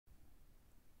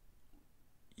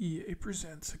EA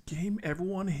presents a game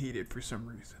everyone hated for some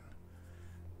reason.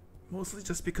 Mostly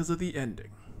just because of the ending.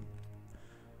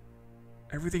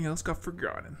 Everything else got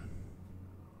forgotten.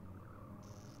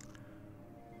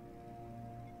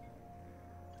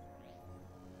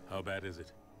 How bad is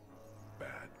it?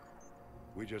 Bad.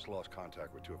 We just lost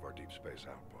contact with 2 of our deep space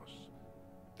outposts.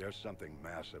 There's something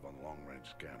massive on long-range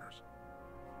scanners.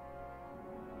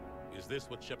 Is this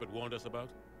what Shepard warned us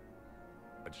about?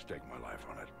 I'd stake my life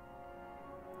on it.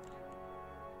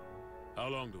 How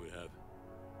long do we have?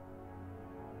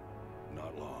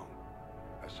 Not long.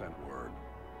 I sent word.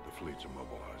 The fleet's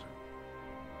immobilizing.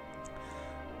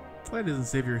 Why doesn't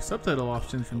save your subtitle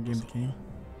options from game to game?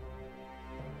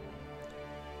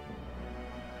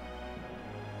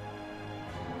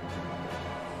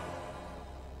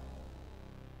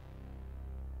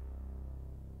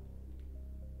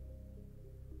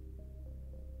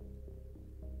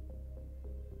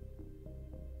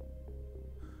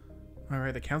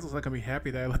 Alright, the council's not gonna be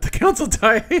happy that I let the council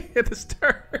die at the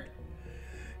start.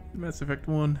 Mass Effect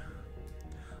 1.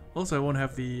 Also, I won't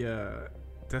have the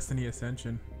Destiny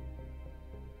Ascension.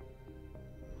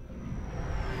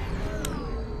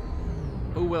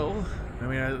 Oh well. I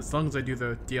mean, as long as I do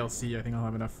the DLC, I think I'll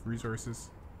have enough resources.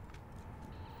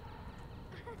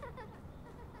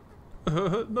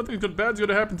 Nothing good bad's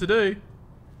gonna happen today.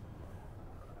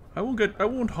 I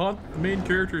won't haunt the main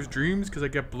character's dreams because I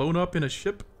get blown up in a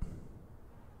ship.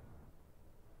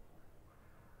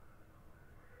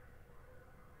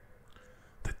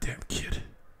 Damn kid.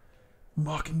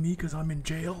 Mocking me because I'm in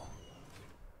jail.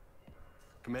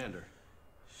 Commander.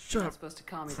 Shut up, supposed to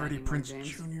call me Freddie that anymore, Prince James.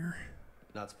 Jr.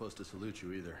 Not supposed to salute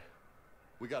you either.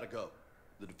 We gotta go.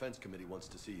 The defense committee wants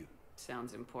to see you.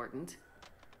 Sounds important.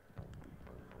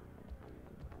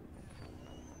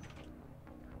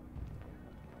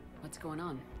 What's going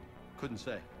on? Couldn't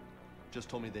say. Just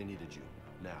told me they needed you.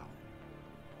 Now.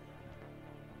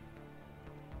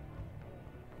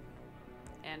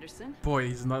 Anderson? Boy,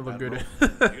 he does not look good. You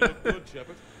look good,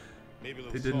 Shepard. Maybe a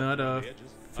little They did soft not around the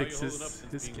edges. fix How you holding up his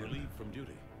since being skin. relieved from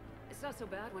duty? It's not so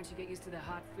bad once you get used to the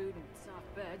hot food and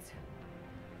soft beds.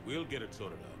 We'll get it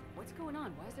sorted out. What's going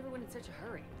on? Why is everyone in such a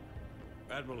hurry?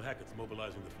 Admiral Hackett's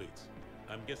mobilizing the fleets.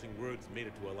 I'm guessing word's made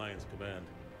it to Alliance Command.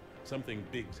 Something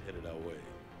big's headed our way.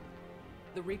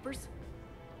 The Reapers?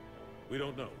 We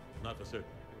don't know. Not for certain.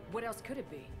 What else could it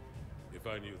be? If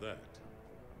I knew that.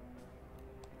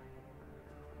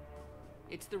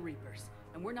 It's the Reapers,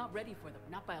 and we're not ready for them,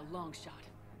 not by a long shot.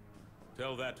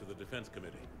 Tell that to the Defense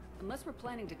Committee. Unless we're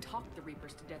planning to talk the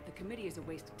Reapers to death, the committee is a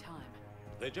waste of time.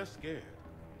 They're just scared.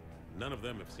 None of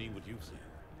them have seen what you've seen.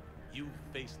 You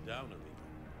faced down a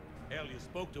Reaper. Hell, you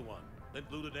spoke to one, then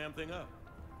blew the damn thing up.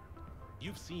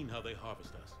 You've seen how they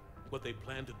harvest us, what they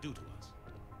plan to do to us.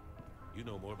 You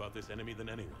know more about this enemy than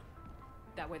anyone.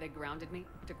 That way they grounded me,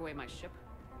 took away my ship.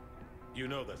 You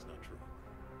know that's not true.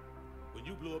 When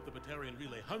you blew up the Batarian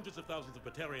relay, hundreds of thousands of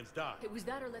Batarians died. It was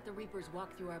that or let the Reapers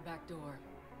walk through our back door.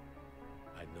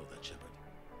 I know that, Shepard.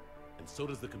 And so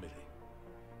does the committee.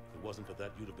 If it wasn't for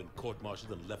that, you'd have been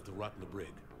court-martialed and left to rot in the brig.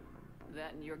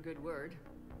 That and your good word.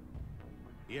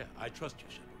 Yeah, I trust you,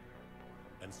 Shepard.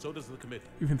 And so does the committee.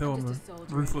 Even though I'm just a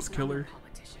soldier, ruthless not a killer.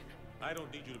 politician. I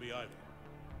don't need you to be either.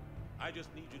 I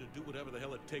just need you to do whatever the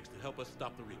hell it takes to help us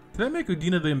stop the Reaper. Did I make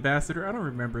Udina the ambassador? I don't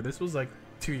remember. This was like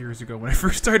 2 years ago when I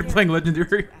first started playing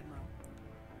Legendary. Admiral.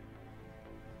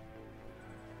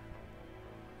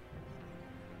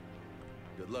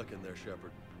 Good luck in there,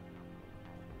 Shepard.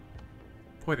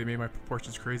 Boy, they made my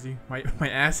proportions crazy. My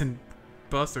ass and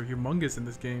bust are humongous in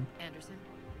this game. Anderson?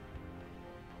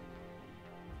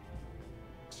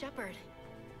 Shepard.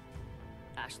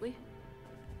 Ashley?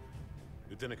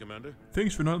 Lieutenant Commander?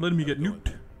 Thanks for not letting me get How's it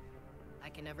nuked. I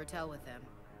can never tell with them.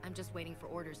 I'm just waiting for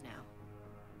orders now.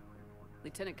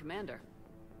 Lieutenant Commander?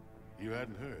 You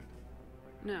hadn't heard.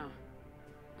 No.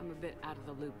 I'm a bit out of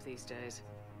the loop these days.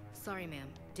 Sorry, ma'am.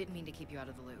 Didn't mean to keep you out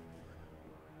of the loop.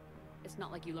 It's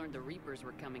not like you learned the Reapers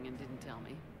were coming and didn't tell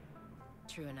me.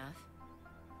 True enough.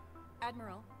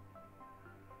 Admiral.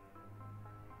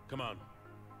 Come on.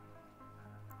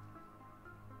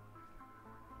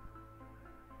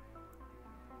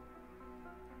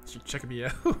 She's checking me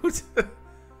out.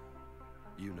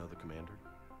 You know the commander?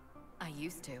 I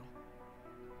used to.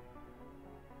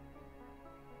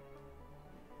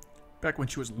 Back when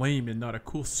she was lame and not a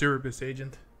cool Cerebus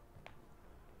agent.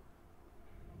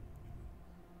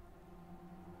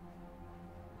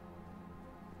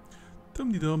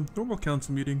 Dum-de-dum, normal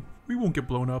council meeting. We won't get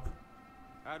blown up.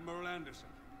 Admiral Anderson.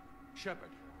 Shepard.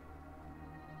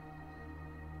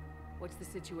 What's the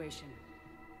situation?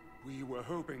 We were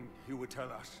hoping you would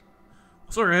tell us.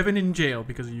 Sorry, I've been in jail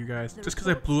because of you guys. Just because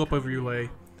I blew up over relay.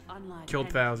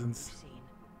 Killed thousands.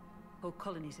 Whole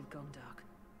colonies have gone dark.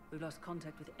 We've lost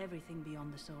contact with everything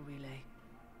beyond the Soul Relay.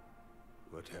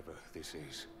 Whatever this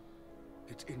is,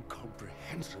 it's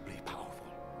incomprehensibly powerful.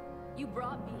 You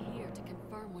brought me here to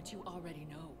confirm what you already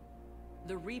know.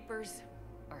 The Reapers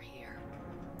are here.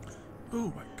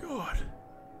 Oh my god.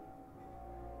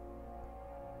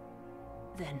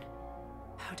 Then,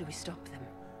 how do we stop them?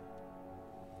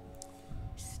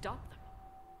 Stop them.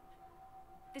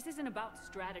 This isn't about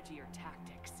strategy or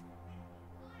tactics.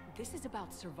 This is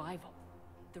about survival.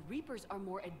 The Reapers are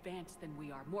more advanced than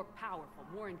we are, more powerful,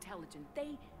 more intelligent.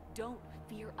 They don't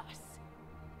fear us.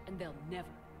 And they'll never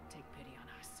take pity on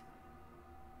us.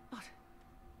 But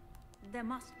there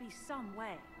must be some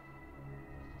way.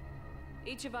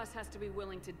 Each of us has to be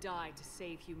willing to die to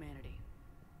save humanity.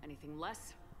 Anything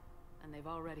less, and they've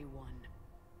already won.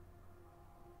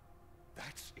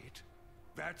 That's it?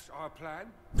 That's our plan?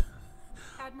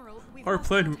 Admiral, we've Our lost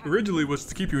plan contact. originally was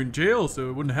to keep you in jail so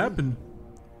it wouldn't happen.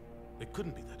 It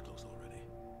couldn't be that close already.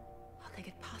 How they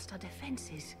get past our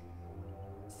defenses?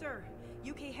 Sir,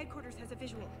 UK headquarters has a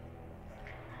visual.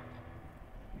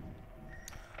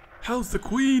 How's the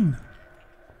Queen?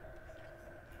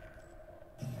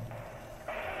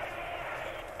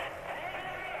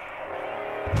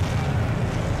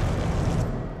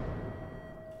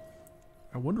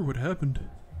 I wonder what happened.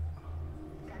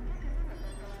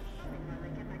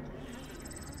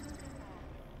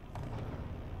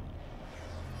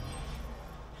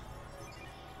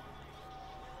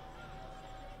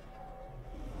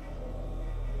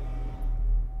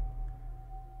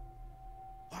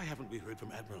 Why haven't we heard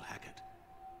from Admiral Hackett?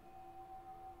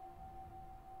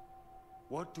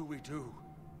 What do we do?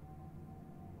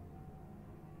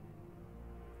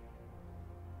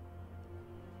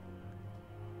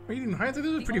 I mean, in hindsight,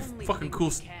 this was a pretty only fucking thing cool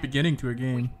we can. beginning to a We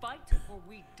game. fight or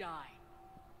we die.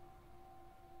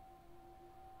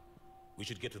 We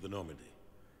should get to the Normandy.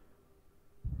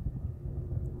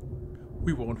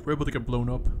 We won't. We're able to get blown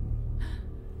up.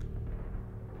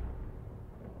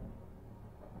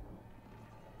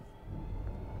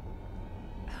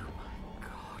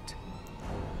 God.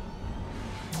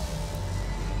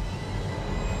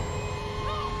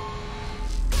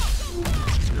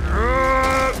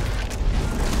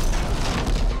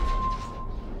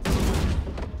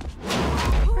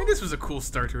 I mean, this was a cool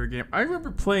start to a game. I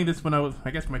remember playing this when I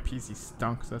guess my PC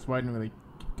stunk, so that's why I didn't really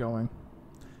keep going.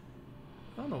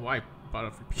 I don't know why I bought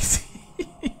it for PC.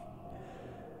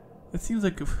 It seems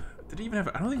like, did it even have,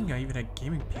 I don't think I even had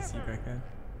gaming PC back then.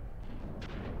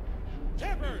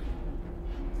 Shepard!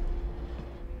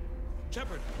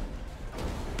 Shepard!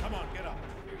 Come on, get up.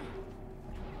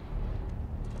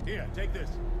 Here, take this.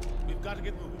 We've got to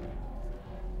get moving.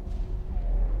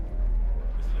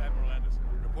 This is Admiral Anderson.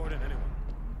 Report in, anyone.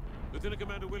 Lieutenant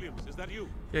Commander Williams, is that you?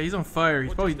 Yeah, he's on fire. He's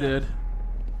What's probably your dead. status?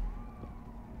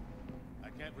 I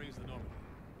can't raise the Normandy.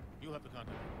 You'll have to contact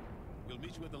me. We'll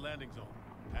meet you at the landing zone.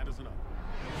 Anderson up.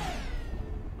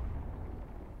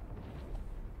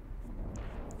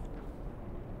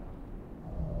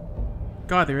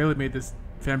 God, they really made this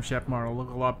FemShep model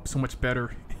look so much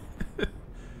better.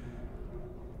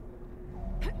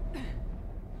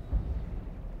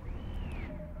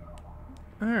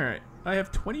 Alright, I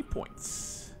have 20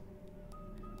 points.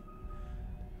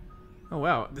 Oh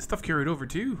wow, this stuff carried over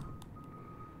too.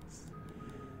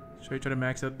 Should I try to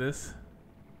max out this?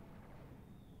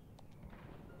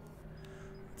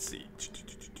 Let's see.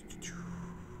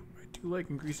 I do like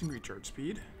increasing recharge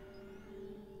speed.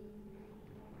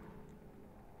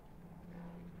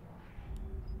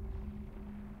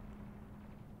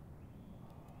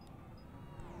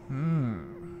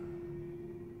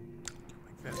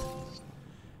 Like that.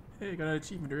 Hey, got an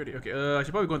achievement already. Okay, I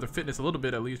should probably go into fitness a little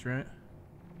bit at least, right?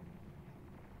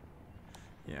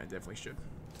 Yeah, I definitely should.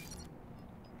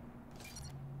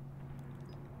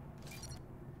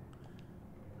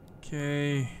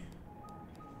 Okay.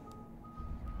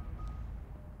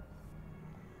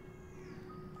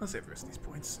 I'll save the rest of these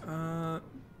points.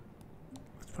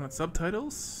 Let's put on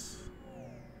subtitles.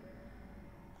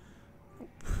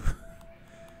 Nope.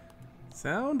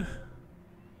 Sound?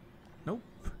 Nope.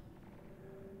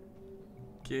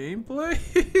 Gameplay?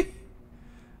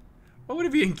 Why would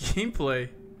it be in gameplay?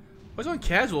 What's it on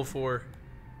casual for?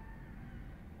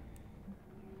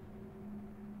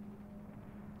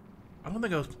 I don't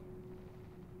think I was...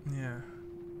 Yeah.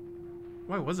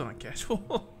 Why was it on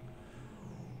casual?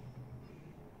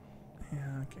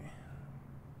 Yeah, okay.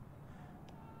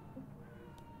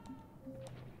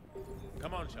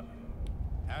 Come on, Shepard.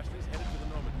 Ashley's headed to the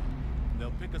Normandy.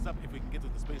 They'll pick us up if we can get to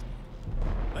the spaceport.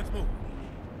 Let's move.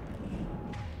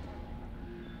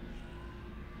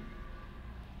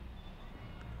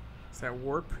 Is that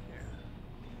warp? Yeah.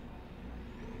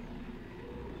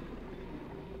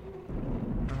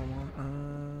 I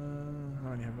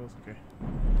don't have those. Okay.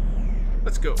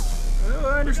 Let's go. Oh,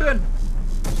 I understand.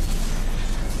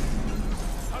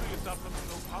 How do you stop something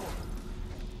so powerful?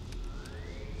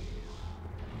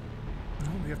 No,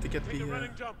 we have to get Take the. a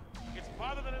running jump. It's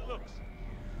farther than it looks.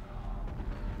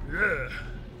 Yeah.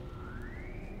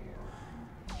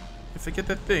 If I get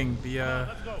that thing, the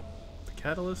Let's go. the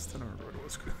catalyst. I don't remember what it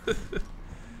was.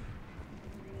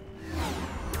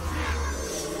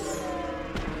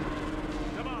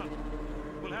 Come on.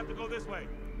 We'll have to go this way.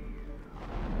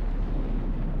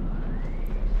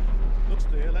 Looks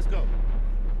clear. Let's go.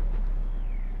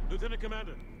 Lieutenant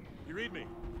Commander, you read me.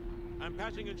 I'm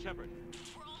patching in Shepard.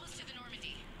 We're almost to the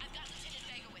Normandy. I've got Lieutenant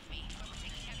Vega with me, but we're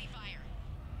taking heavy fire.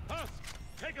 Husk,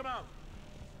 take him out.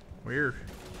 Weird.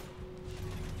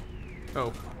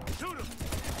 Oh, Shoot him.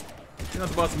 you're not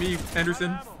the boss of me,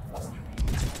 Anderson. Out of ammo.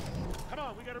 Come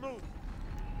on, we gotta move.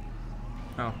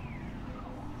 Oh.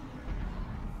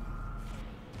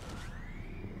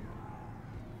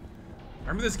 I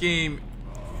remember this game.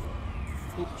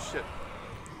 Oh shit.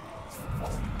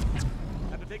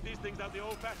 Have to take these things out the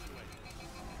old-fashioned way.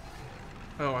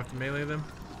 Oh, I have to melee them?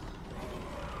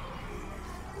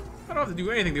 I don't have to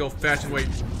do anything the old-fashioned way,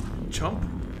 chump.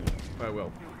 But I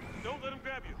will. Don't let him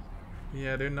grab you.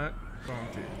 Yeah, they're not going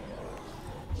to.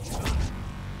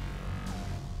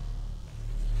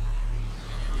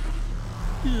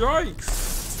 Yikes!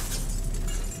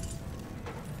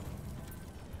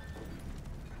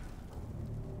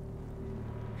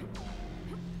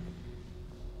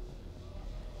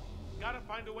 Gotta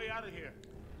find a way out of here.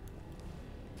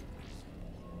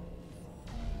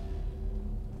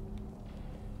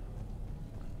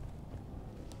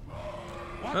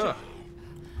 Watch Ugh. it.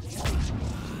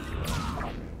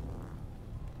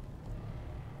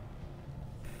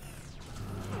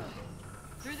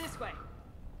 Through this way.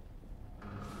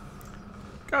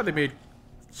 God, they made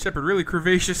Shepard really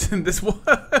curvaceous in this one.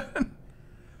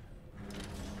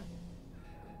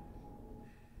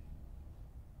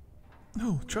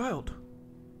 No, child.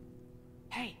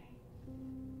 Hey.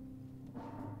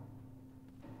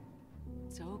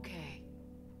 It's okay.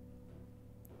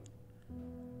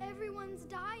 Everyone's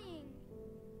dying.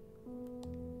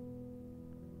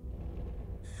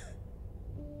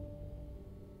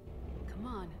 Come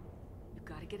on. You've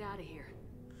got to get out of here.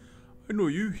 I know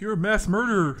you. You're a mass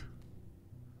murderer.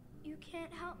 You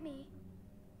can't help me.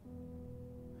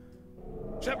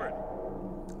 Shepard,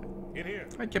 in here.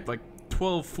 I kept like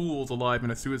 12 fools alive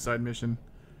in a suicide mission.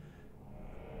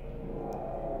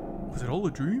 Was it all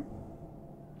a dream?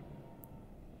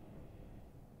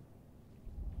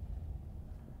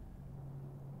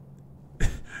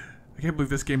 I can't believe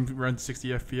this game runs 60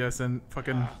 FPS and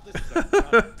fucking This is a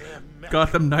goddamn mess.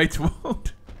 Gotham Knights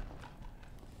won't.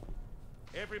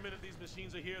 Every minute these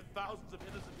machines are here, thousands of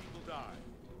innocent people die.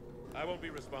 I won't be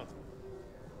responsible.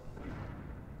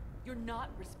 You're not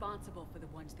responsible for the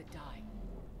ones that die.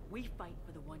 We fight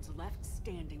for the ones left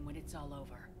standing when it's all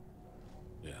over.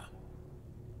 Yeah,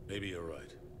 maybe you're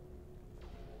right.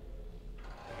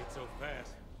 It's so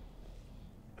fast.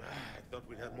 I thought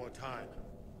we'd have more time.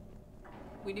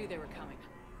 We knew they were coming.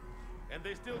 And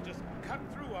they still just cut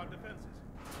through our defenses.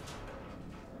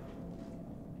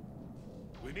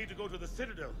 We need to go to the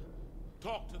Citadel.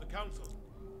 Talk to the Council.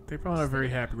 They're probably not very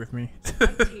happy with me.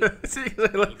 here. See, they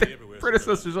let the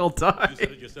predecessors all die. You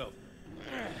said it yourself.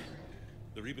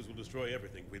 The Reapers will destroy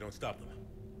everything if we don't stop them.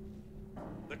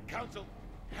 The Council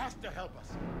has to help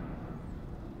us.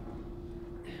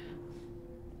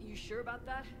 You sure about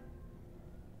that?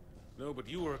 No, but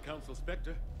you were a Council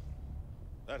Spectre.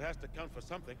 That has to count for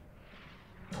something.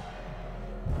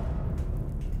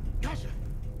 Gotcha!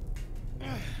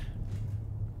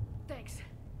 Thanks.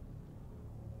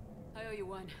 I owe you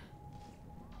one.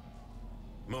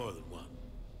 More than one.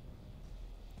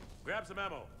 Grab some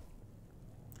ammo.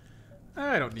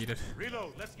 I don't need it.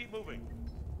 Reload. Let's keep moving.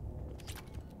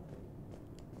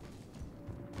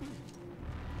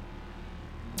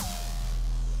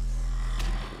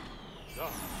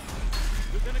 Oh.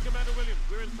 Lieutenant Commander Williams,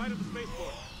 we're in sight of the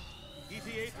spaceport.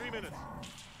 ETA 3 minutes.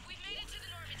 We've made it to the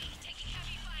Normandy, taking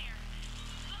heavy fire.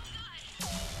 Oh god!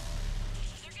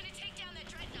 They're gonna take down that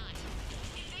dreadnought.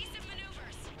 Invasive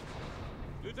maneuvers.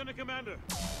 Lieutenant Commander,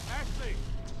 Ashley.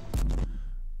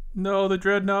 No, the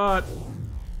dreadnought.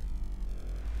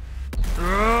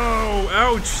 Oh,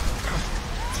 ouch.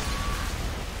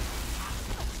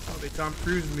 Oh, they Tom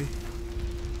Cruise me.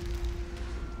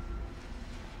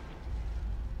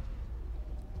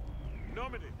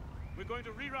 Normandy, we're going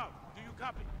to reroute. Do you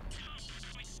copy?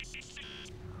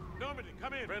 Normandy,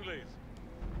 come in. Friendlies.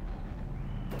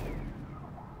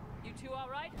 You two all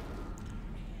right?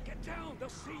 Get down, they'll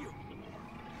see you.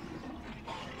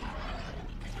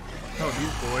 Oh,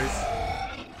 these boys.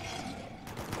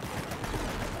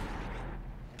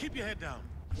 Keep your head down.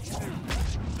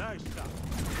 Nice shot.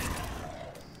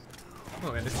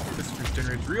 Oh, and this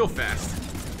regenerates real fast.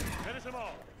 Finish them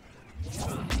all.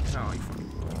 Oh, you fucking.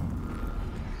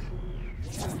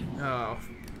 Oh.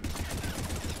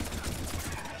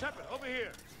 Shepard, over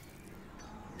here.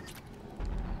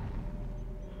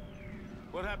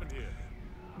 What happened here?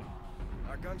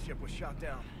 Our gunship was shot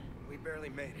down. We barely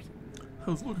made it. I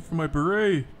was looking for my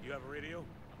beret. You have a radio?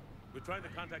 We're trying to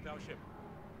contact our ship.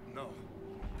 No.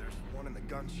 There's one in the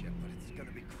gunship, but it's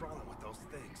gonna be crawling with those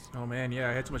things. Oh man, yeah,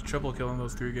 I had so much trouble killing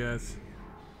those 3 guys.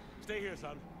 Stay here,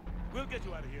 son. We'll get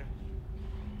you out of here.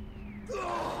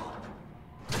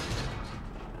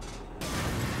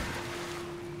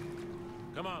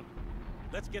 Come on.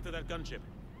 Let's get to that gunship.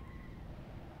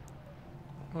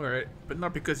 Alright, but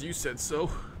not because you said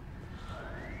so.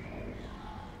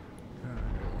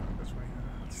 This way.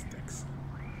 That stinks.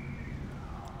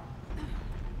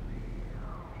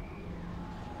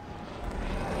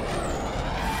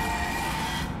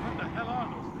 What the hell are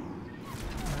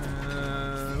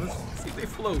those things? Let's see if they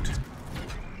float.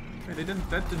 Hey, they didn't.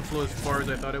 That didn't flow as far as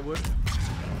I thought it would.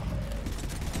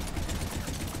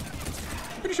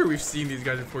 Pretty sure we've seen these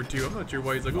guys before too. I'm not sure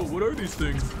why he's like, oh, what are these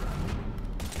things?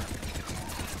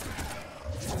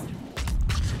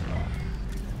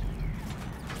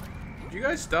 Did you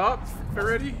guys stop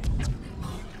already?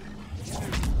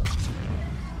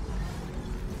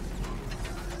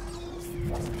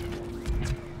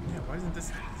 Yeah, why isn't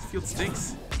this field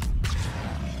stinks?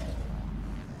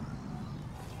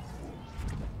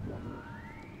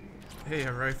 Hey,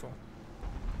 a rifle.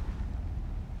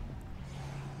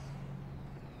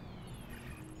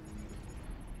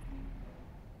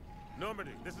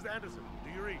 Normandy, this is Anderson. Do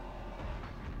you read?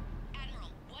 Admiral,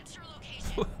 what's your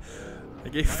location? I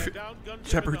gave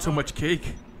Shepard so much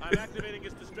cake. I'm activating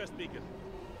its distress beacon.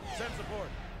 Send support.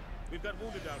 We've got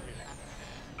wounded down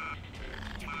here.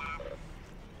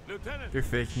 Lieutenant! They're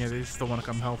faking it. They just don't want to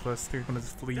come help us. They're gonna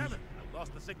just flee. Damn it! I've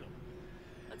lost the signal.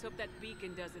 Let's hope that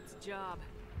beacon does its job.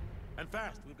 And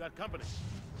fast. We've got company.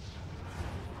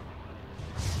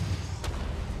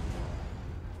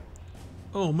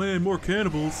 Oh man, more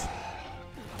cannibals.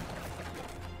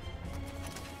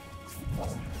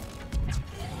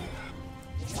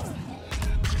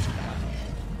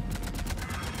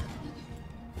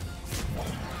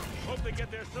 Hope they get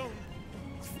there soon.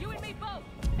 You and me both.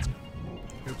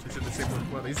 Oops, I said the same one.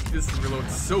 Wow, this reloads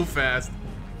so fast.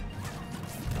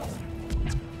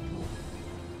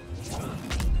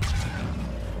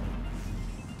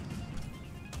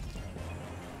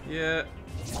 Yeah,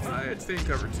 I'd stay in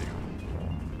cover too.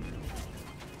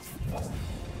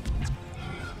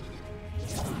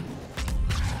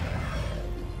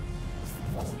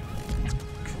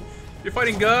 You're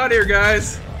fighting God here,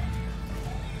 guys.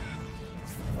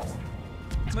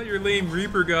 Not your lame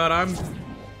Reaper God. I'm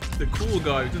the cool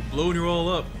God who's just blowing you all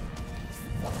up.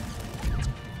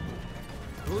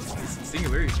 Well, this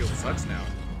singularity shield sucks now.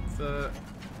 It's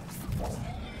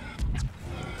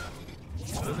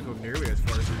it doesn't go nearly as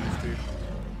far as it used to.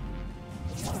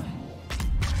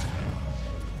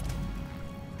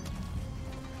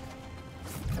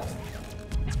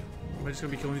 Am I just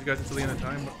gonna be killing these guys until the end of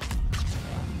time?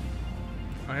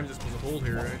 I am just supposed to hold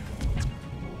here, right?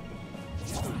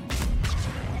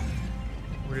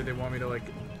 Or do they want me to, like,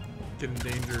 get in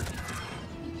danger?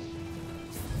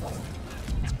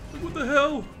 What the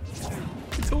hell?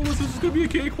 He told us this was gonna be a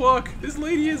cakewalk. This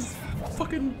lady is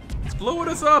fucking blowing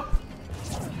us up.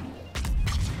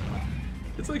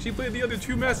 It's like she played the other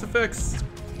 2 Mass Effects.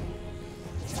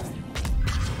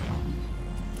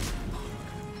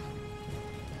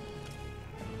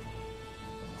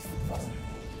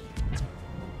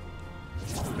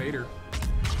 Vader.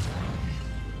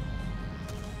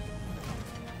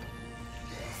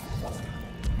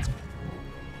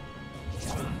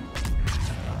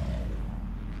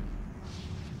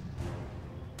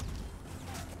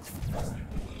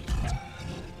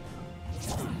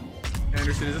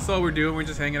 Anderson, is this all we're doing? We're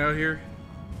just hanging out here?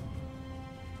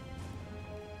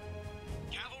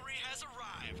 Cavalry has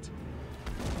arrived.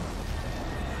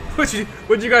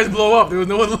 What'd you guys blow up? There was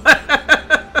no one left.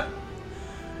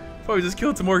 Probably just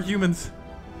killed some more humans.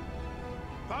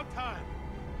 About time.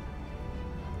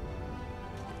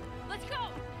 Let's go.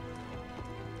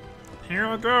 Here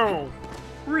I go.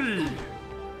 Whee.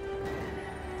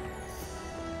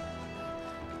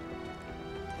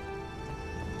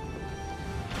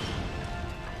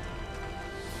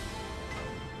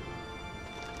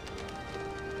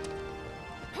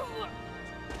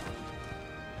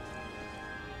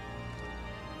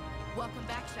 Welcome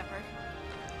back, Shepard.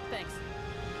 Thanks.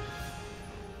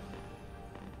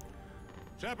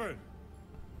 Shepard!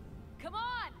 Come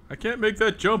on! I can't make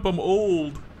that jump, I'm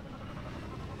old.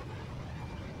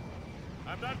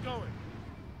 I'm not going.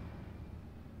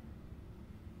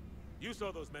 You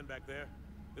saw those men back there.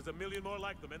 There's a million more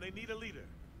like them, and they need a leader.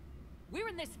 We're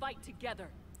in this fight together.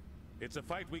 It's a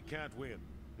fight we can't win.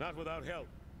 Not without help.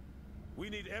 We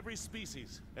need every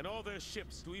species and all their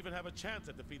ships to even have a chance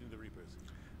at defeating the Reapers.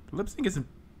 Lip sync isn't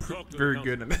Talk to very the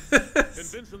good in council. this.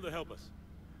 Convince them to help us.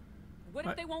 What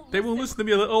if they won't They listen? won't listen to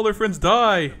me, let all their friends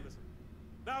die.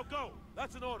 Now go!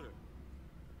 That's an order.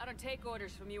 I don't take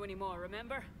orders from you anymore,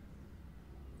 remember?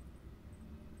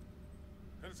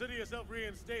 Consider yourself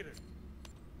reinstated.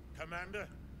 Commander.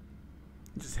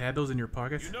 You just had those in your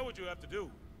pockets. You know what you have to do.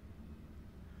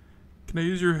 Can I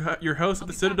use your house at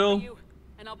the Citadel? You,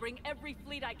 and I'll bring every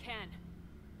fleet I can.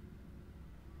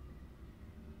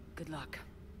 Good luck.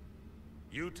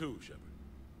 You too, Shepard.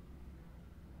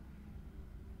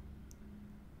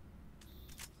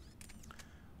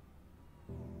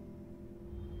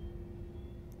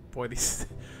 Boy, these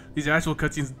actual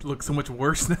cutscenes look so much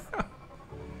worse now.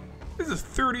 This is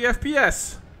 30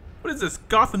 FPS. What is this,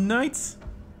 Gotham Knights?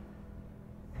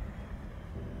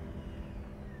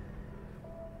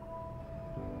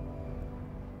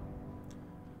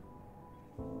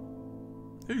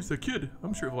 Hey, it's a kid.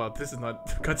 I'm sure. Wow, this is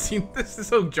not a cutscene. This is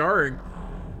so jarring.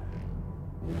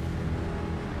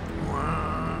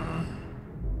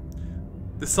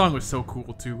 This song was so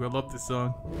cool too. I love this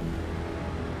song.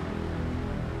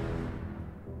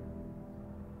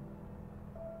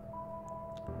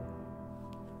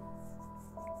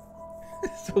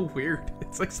 It's so weird.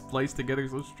 It's like spliced together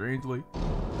so strangely.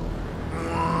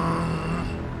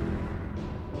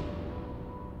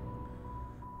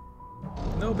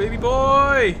 No, baby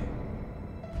boy!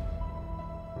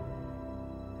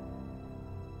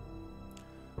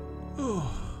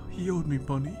 Oh, he owed me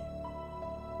money.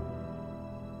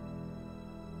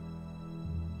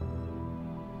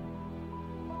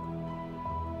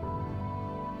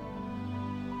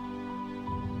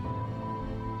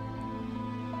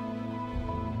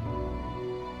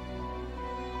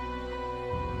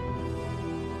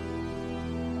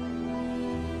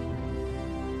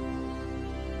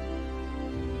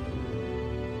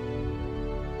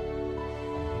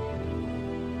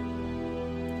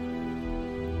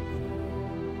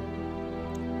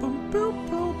 Boom, boom,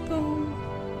 boom, boom.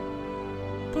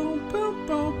 Boom, boom,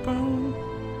 boom, boom.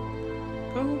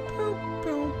 Boom, boom,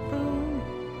 boom, boom.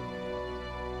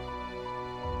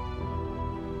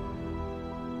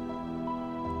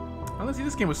 Honestly,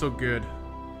 this game was so good.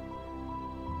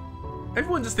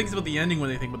 Everyone just thinks about the ending when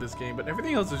they think about this game, but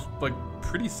everything else is like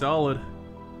pretty solid.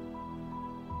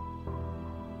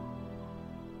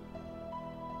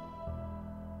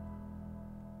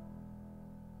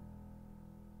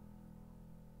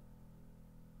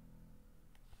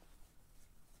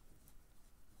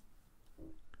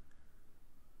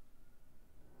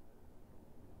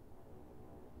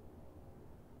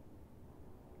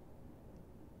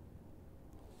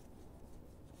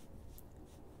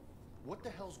 What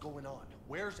the hell's going on?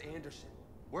 Where's Anderson?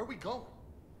 Where are we going?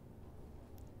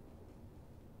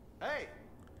 Hey!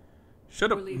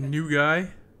 Shut up, new guy.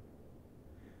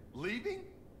 Leaving?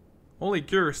 Only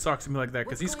Curious talks to me like that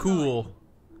because he's cool.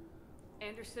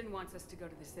 Anderson wants us to go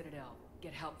to the Citadel,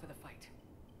 get help for the fight.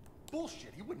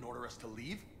 Bullshit, he wouldn't order us to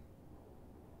leave.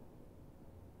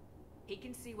 He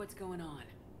can see what's going on.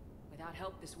 Without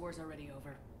help, this war's already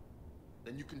over.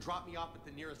 Then you can drop me off at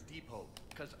the nearest depot,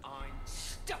 because I'm...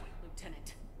 Stow it,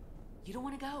 Lieutenant. You don't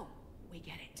want to go. We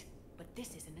get it. But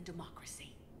this isn't a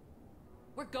democracy.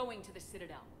 We're going to the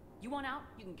Citadel. You want out?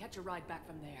 You can catch a ride back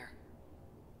from there.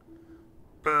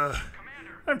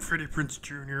 Commander! I'm Freddie Prinze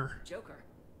Jr. Joker,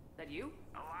 that you?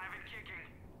 Alive and kicking.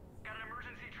 Got an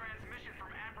emergency transmission from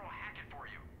Admiral Hackett for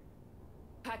you.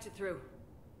 Patch it through.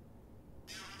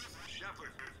 Shepard,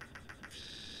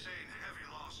 sustained heavy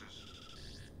losses.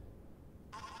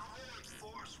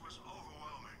 Force was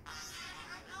overwhelming.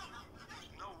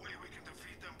 There's no way we can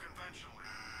defeat them conventionally.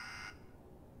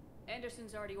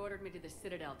 Anderson's already ordered me to the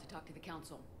Citadel to talk to the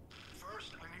Council.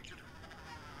 First, I need you to...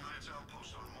 That's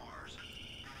outpost on Mars.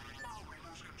 We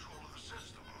lose control of the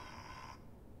system.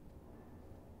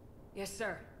 Yes,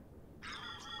 sir. We've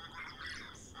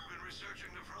been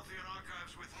researching the Prothean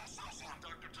archives with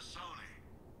Dr. Tassoni.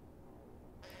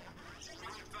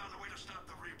 We found a way to stop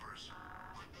the Reapers.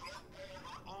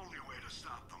 The only way to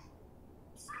stop them.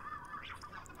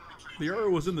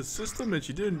 Liara was in the system and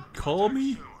she didn't call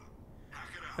me?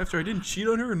 After I didn't cheat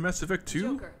on her in Mass Effect 2?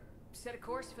 Joker, Set a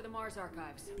course for the Mars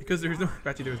archives. Because there's no,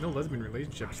 actually there was no lesbian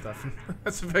relationship stuff in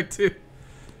Mass Effect 2.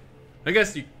 I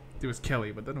guess there was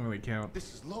Kelly, but that don't really count.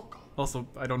 This is local. Also,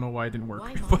 I don't know why it didn't work.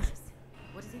 Why But Mars?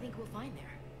 What does he think we'll find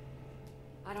there?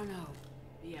 I don't know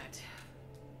yet,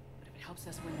 but if it helps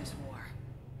us win this war,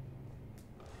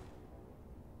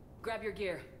 grab your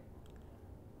gear.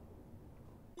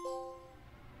 that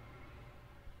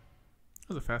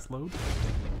was a fast load.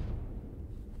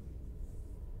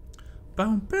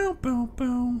 Boom, boom, boom,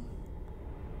 boom.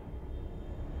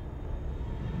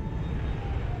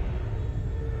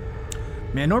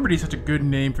 Man, Normandy's such a good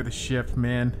name for the ship,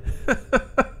 man.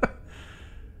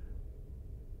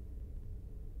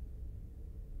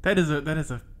 That is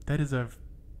a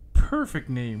perfect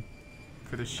name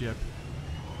for the ship.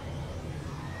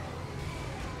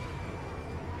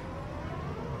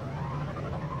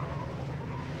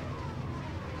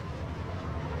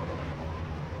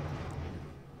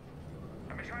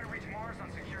 I've been trying to reach Mars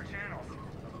on secure channels.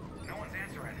 No one's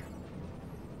answering.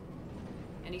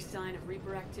 Any sign of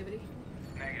Reaper activity?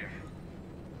 Negative.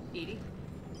 Edie?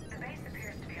 The base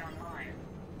appears to be online.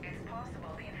 It's possible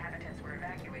the inhabitants were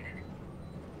evacuated.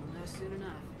 We'll know soon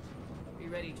enough. Be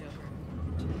ready, Joker.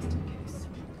 Just in case.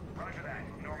 Roger that.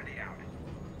 Normandy out.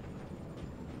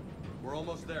 We're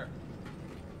almost there.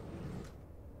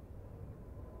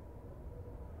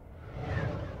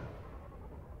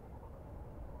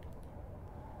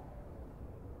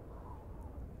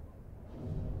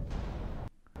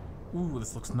 Ooh,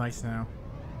 this looks nice now.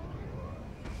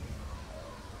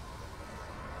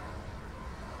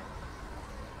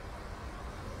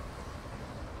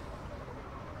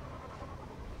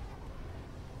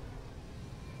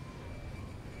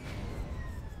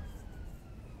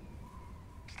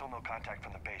 Still no contact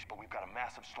from the base, but we've got a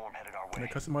massive storm headed our Can I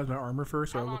way. customize my armor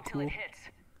first so I look cool?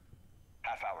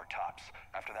 Half hour tops.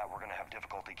 After that, we're gonna have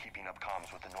difficulty keeping up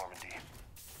comms with the Normandy.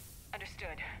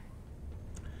 Understood.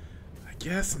 I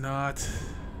guess not.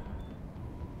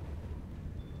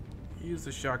 Use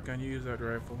the shotgun, use that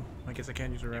rifle. I guess I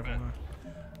can't use a rifle,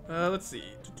 huh? Let's see.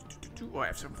 Oh, I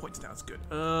have 7 points now, it's good.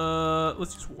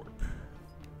 Let's just warp.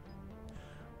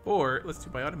 Or, let's do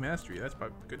Biotic Mastery. That's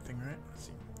probably a good thing, right? Let's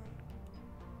see.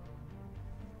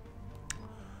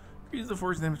 Use the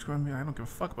force damage. I don't give a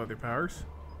fuck about their powers.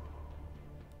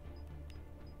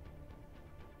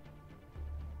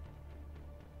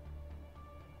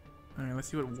 Alright, let's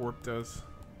see what warp does.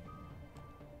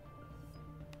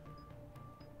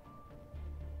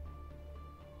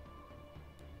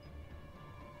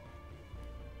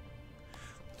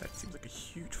 That seems like a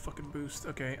huge fucking boost.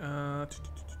 Okay,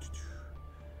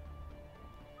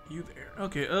 you there.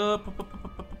 Okay, I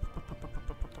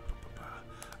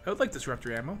would like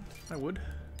disruptor ammo. I would.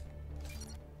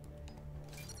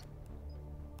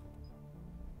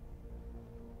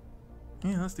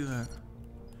 Yeah, let's do that.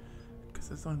 Because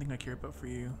that's the only thing I care about for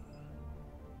you.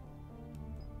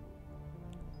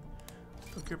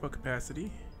 Don't care about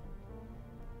capacity.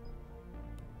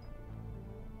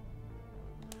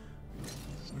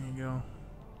 There you go.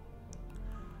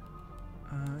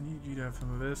 I need you to have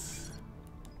some of this.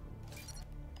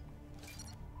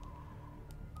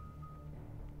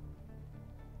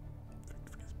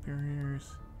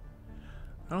 Barriers.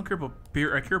 I don't care about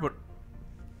beer. I care about.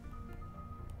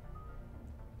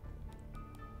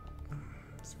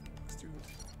 Let's do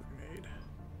grenade.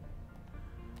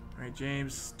 All right,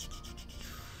 James.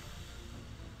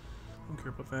 Don't care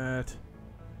about that.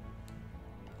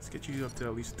 Let's get you up to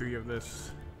at least 3 of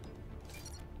this.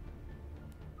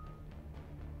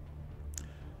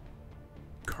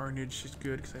 Carnage is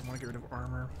good because I want to get rid of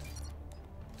armor.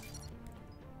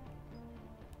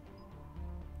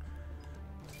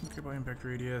 Don't care about impact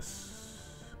radius.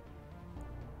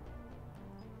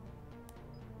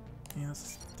 Yeah,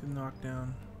 let's do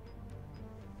knockdown.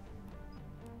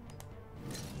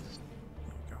 There you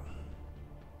go.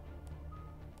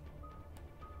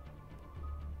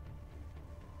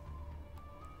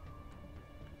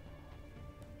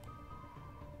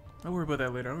 I'll worry about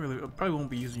that later. I probably won't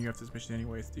be using you after this mission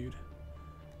anyways, dude.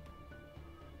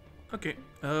 Okay,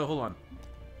 hold on.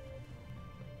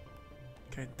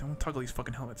 Okay, don't toggle these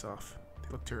fucking helmets off. They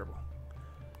look terrible.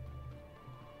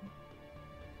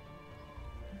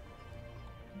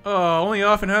 Oh, only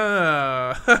off and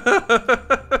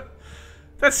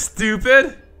that's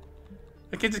stupid.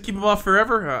 I can't just keep them off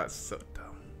forever. Oh, it's so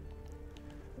dumb.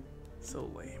 So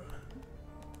lame.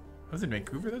 That was in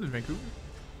Vancouver? That was in Vancouver?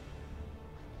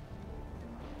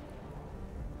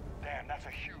 Damn, that's a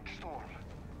huge storm.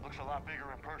 Looks a lot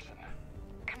bigger in person.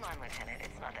 Come on, Lieutenant.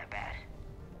 It's not that bad.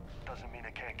 Doesn't mean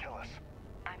it can't kill us.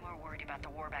 I'm more worried about the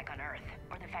war back on Earth,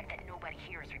 or the fact that nobody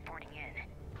here is reporting in.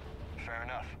 Fair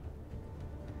enough.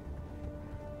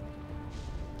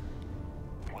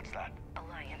 What's that?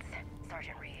 Alliance.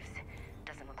 Sergeant Reeves.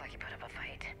 Doesn't look like he put up a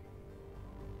fight.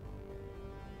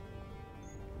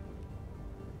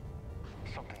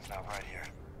 Something's not right here.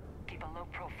 Keep a low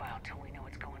profile till we know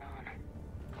what's going on.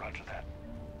 Roger that.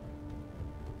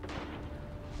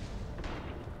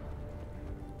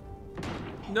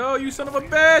 No, you son of a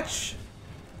bitch!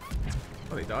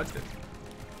 Oh, they dodged it.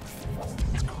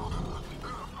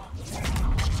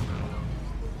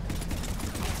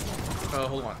 Oh,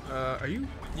 hold on. Are you?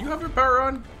 Do you have your power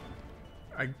on?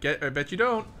 I bet you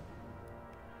don't.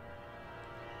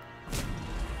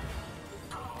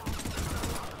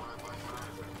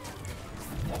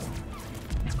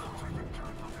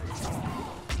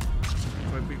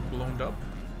 Might be blown up.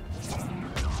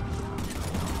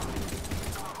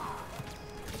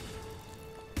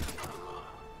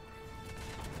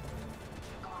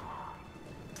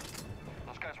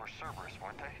 Those guys were Cerberus,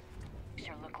 weren't they?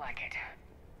 Sure look like it.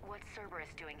 What's Cerberus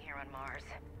doing here on Mars?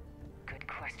 Good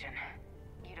question.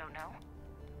 You don't know?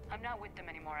 I'm not with them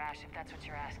anymore, Ash, if that's what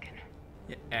you're asking.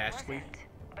 Yeah, Ashley. Wasn't,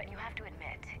 but you have to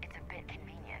admit, it's a bit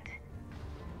convenient.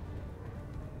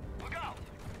 Look out!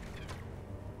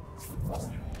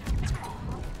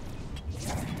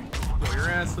 Blow your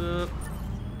ass up.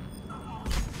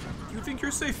 You think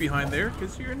you're safe behind there?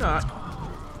 Because you're not.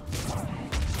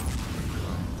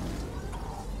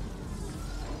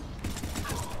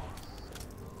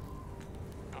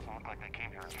 Doesn't look like they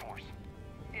came here in force.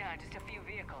 Yeah, just a few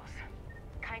vehicles.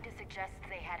 Kinda suggests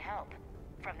they had help.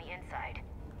 From the inside.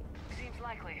 Seems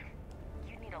likely.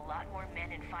 You'd need a lot more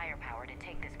men and firepower to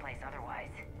take this place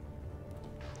otherwise.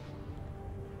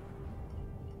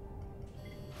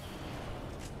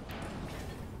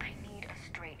 I need a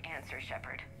straight answer,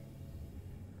 Shepard.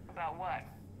 About what?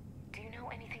 Do you know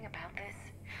anything about this?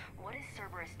 What is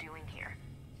Cerberus doing here?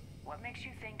 What makes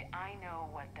you think I know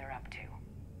what they're up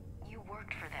to? You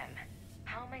worked for them.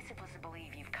 How am I supposed to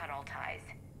believe you've cut all ties?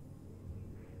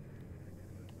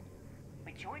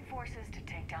 We joined forces to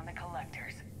take down the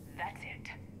Collectors. That's it.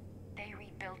 They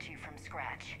rebuilt you from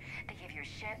scratch. They gave your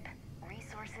ship,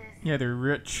 resources. Yeah, they're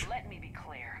rich. Let me be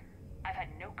clear. I've had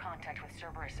no contact with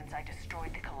Cerberus since I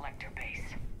destroyed the Collector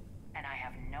base. And I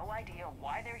have no idea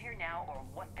why they're here now or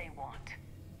what they want.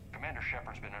 Commander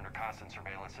Shepard's been under constant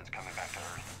surveillance since coming back to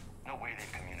Earth. No way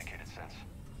they've communicated since.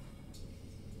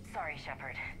 Sorry,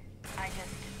 Shepard.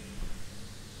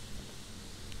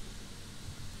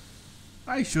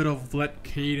 I should have let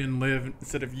Caden live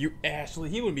instead of you, Ashley.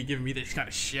 He wouldn't be giving me this kind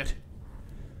of shit.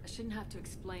 I shouldn't have to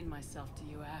explain myself to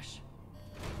you, Ash.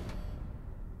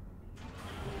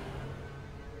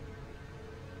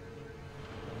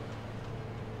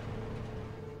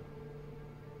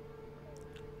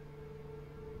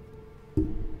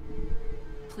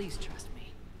 Please trust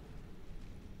me.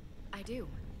 I do.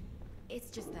 It's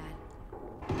just that.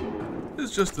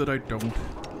 It's just that I don't.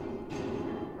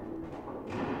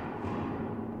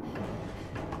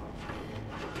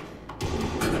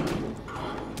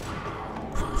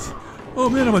 Oh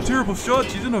man, I'm a terrible shot.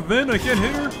 She's in a vent. I can't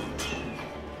hit her.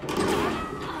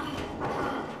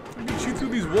 I can shoot through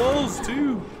these walls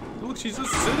too. Look, she's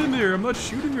just sitting there. I'm not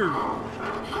shooting her.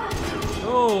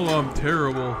 Oh, I'm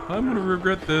terrible. I'm gonna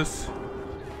regret this.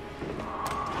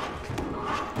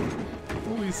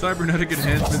 All these cybernetic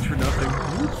enhancements for nothing.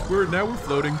 Oops, now we're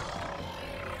floating.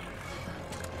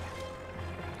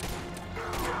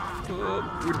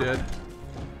 Oh, we're dead.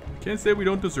 Can't say we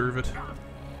don't deserve it.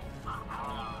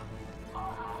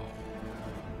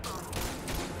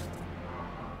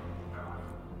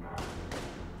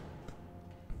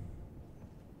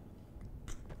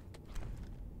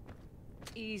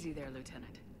 Easy there,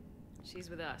 Lieutenant. She's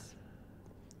with us.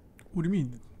 What do you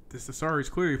mean? This Asari is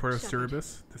clearly part of Shepard,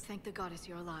 Cerberus. Thank the goddess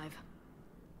you're alive.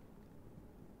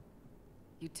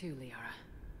 You too, Liara.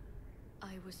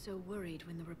 I was so worried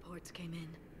when the reports came in.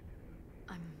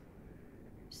 I'm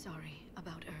sorry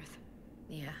about Earth.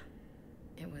 Yeah.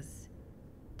 It was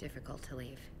difficult to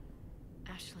leave.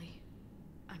 Ashley,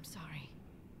 I'm sorry.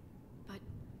 But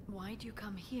why'd you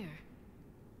come here?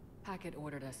 Hackett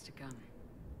ordered us to come.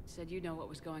 Said you know what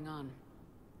was going on.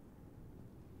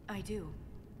 I do.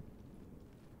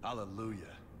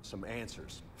 Hallelujah. Some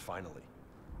answers, finally.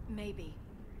 Maybe.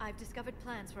 I've discovered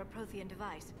plans for a Prothean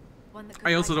device. One that could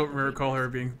I also bypass don't the recall her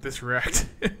being this wrecked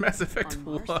in Mass Effect On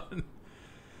Mars? 1.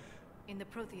 In the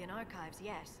Prothean archives,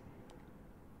 yes.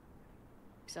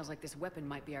 Sounds like this weapon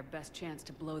might be our best chance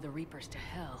to blow the Reapers to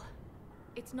hell.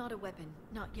 It's not a weapon,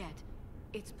 not yet.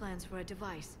 It's plans for a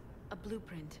device, a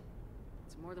blueprint.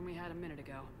 It's more than we had a minute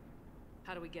ago.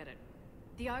 How do we get it?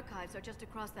 The archives are just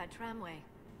across that tramway.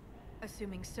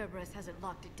 Assuming Cerberus hasn't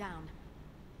locked it down.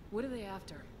 What are they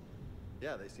after?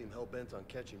 Yeah, they seem hell-bent on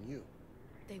catching you.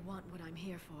 They want what I'm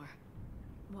here for.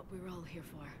 What we're all here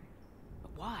for.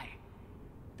 But why?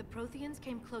 The Protheans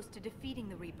came close to defeating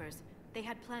the Reapers. They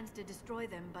had plans to destroy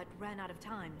them, but ran out of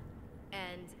time.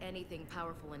 And anything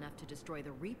powerful enough to destroy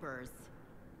the Reapers.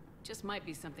 Just might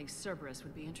be something Cerberus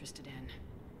would be interested in.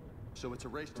 So it's a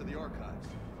race to the archives.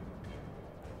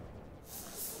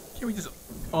 Can't we just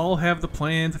all have the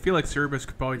plans? I feel like Cerberus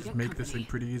could probably just make this thing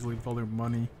pretty easily with all their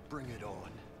money. Bring it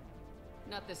on.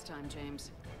 Not this time,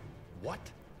 James. What?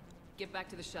 Get back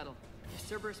to the shuttle. If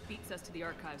Cerberus beats us to the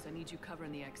archives, I need you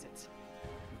covering the exits.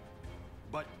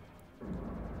 But...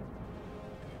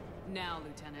 Now,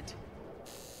 Lieutenant.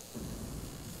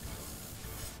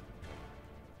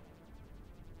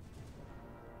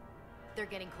 They're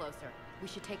getting closer. We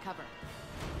should take cover.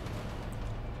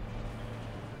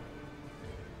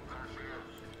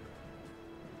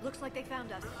 Looks like they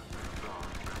found us.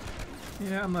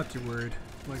 Yeah, I'm not too worried.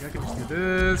 Like, I can just do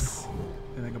this,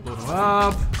 and I can blow them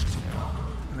up,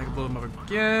 and I can blow them up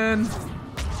again.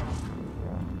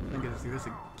 I can just do this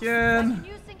again.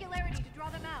 Use singularity to draw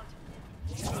them out.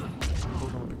 Blow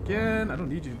them up again. I don't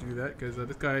need you to do that, because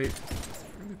this guy is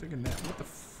really taking a nap. What the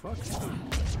fuck?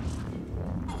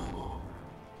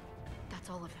 That's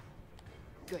all of them.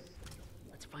 Good.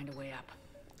 Let's find a way up.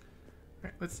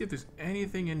 Alright, let's see if there's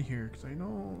anything in here, because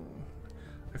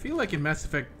I feel like in Mass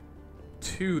Effect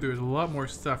 2, there's a lot more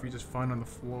stuff you just find on the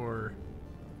floor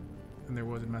than there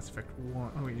was in Mass Effect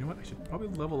 1. Oh wait, you know what? I should probably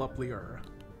level up Liara.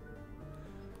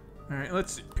 Alright,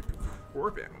 let's see.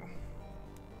 Warp ammo.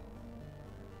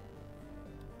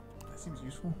 That seems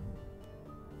useful.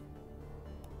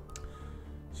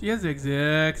 She has the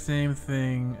exact same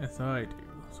thing as I do,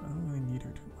 so I don't really need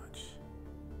her too much.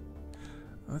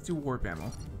 Let's do warp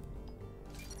ammo.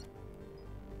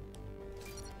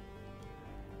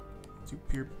 Let's do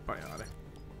pure biotic.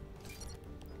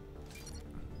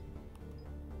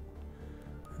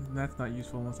 And that's not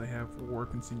useful unless I have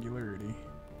warp and singularity.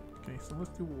 Okay, so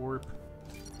let's do warp.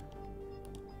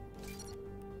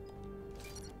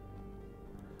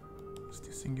 Let's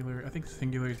do singular. I think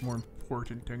singular is more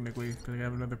important technically because I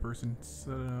have another person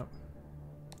set it up.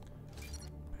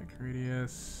 Pack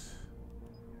radius.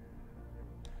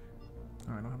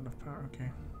 Oh, I don't have enough power. Okay.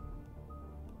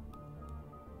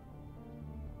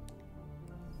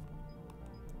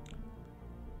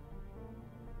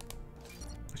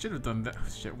 I should have done that.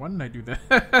 Shit, why didn't I do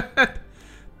that?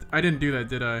 I didn't do that,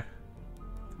 did I?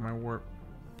 For my warp.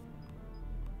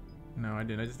 No, I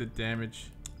didn't. I just did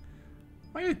damage.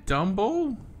 Am I a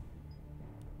Dumbo?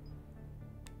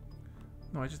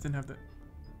 No, I just didn't have that.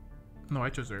 No, I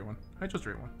chose the right one. I chose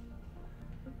the right one.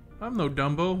 I'm no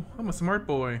Dumbo. I'm a smart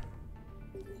boy.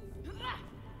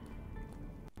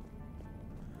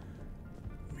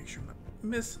 Make sure I'm not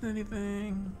missing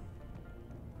anything.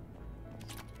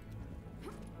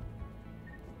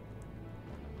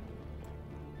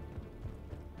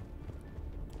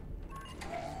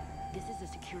 This is a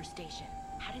secure station.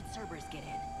 How did Cerberus get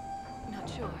in? Not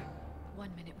sure.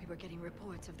 One minute we were getting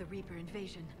reports of the Reaper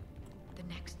invasion. The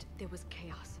next, there was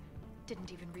chaos.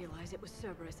 Didn't even realize it was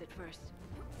Cerberus at first.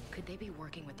 Could they be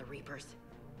working with the Reapers?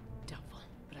 Doubtful,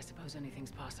 but I suppose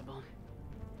anything's possible.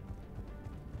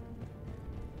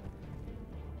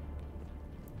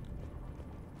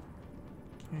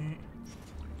 Okay.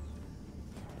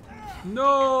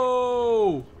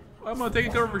 No! I'm gonna take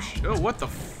it over. Oh, what the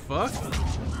fuck?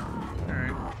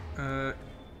 Alright.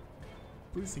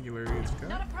 Blue singularity, let's go.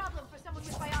 Not a problem for someone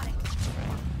with biotic.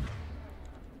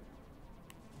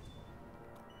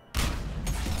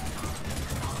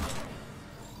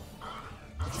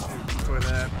 Enjoy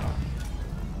that.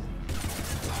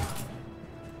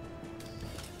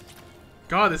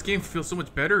 God, this game feels so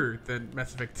much better than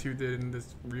Mass Effect 2 did in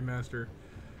this remaster.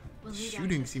 The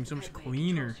shooting seems so much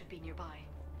cleaner.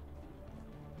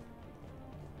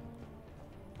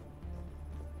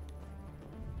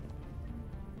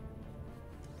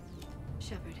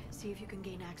 Shepard, see if you can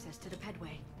gain access to the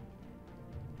pedway.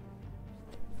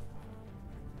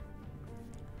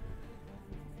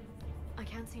 I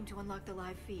can't seem to unlock the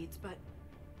live feeds, but...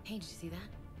 Hey, did you see that?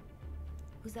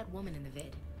 Who's that woman in the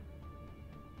vid?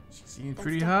 She seemed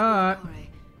pretty hot.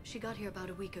 She got here about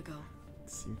a week ago.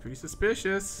 Seemed pretty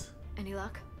suspicious. Any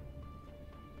luck?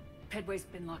 Pedway's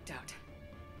been locked out.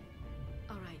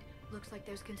 Alright, looks like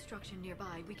there's construction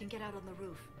nearby. We can get out on the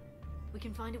roof. We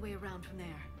can find a way around from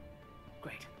there.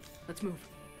 Great. Let's move.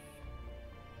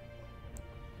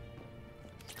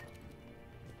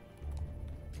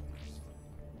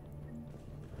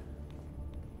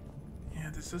 Yeah,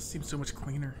 this does seem so much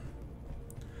cleaner.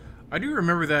 I do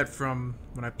remember that from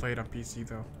when I played on PC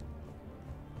though.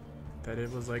 That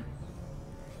it was like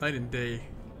night and day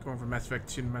going from Mass Effect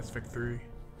 2 to Mass Effect 3.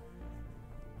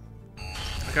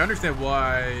 Like, I understand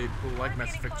why people like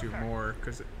Mass Effect 2 more,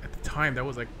 because at the time that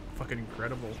was like fucking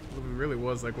incredible. It really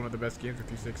was like one of the best games for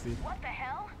 360. What the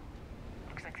hell?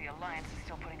 Looks like the Alliance is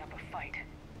still putting up a fight.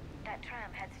 That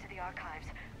tram heads to the archives.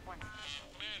 Once.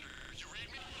 Commander, you read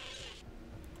me?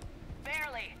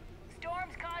 Barely.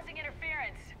 Storm's causing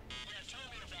interference. Yeah, tell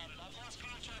me about it. I've lost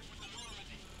contact with the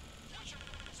Normandy. What's your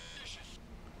position?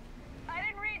 I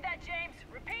didn't read that, James.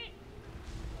 Repeat.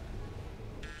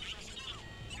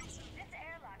 This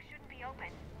airlock shouldn't be open.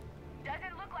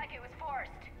 Doesn't look like it was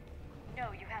forced.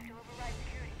 No, you have to override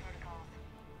security protocols.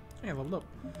 Hey, I leveled up.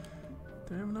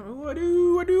 Damn, no, I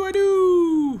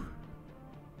do.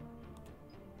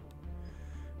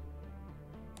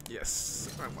 Yes,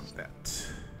 I want that.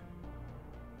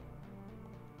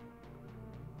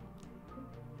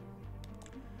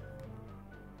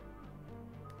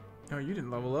 Oh, you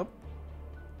didn't level up.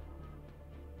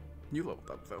 You leveled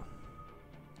up, though.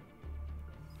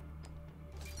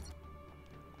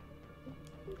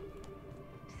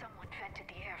 Someone vented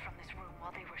the air from this room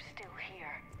while they were still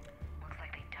here. Looks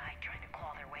like they died trying to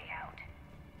claw their way out.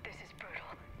 This is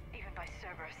brutal, even by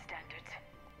Cerberus standards.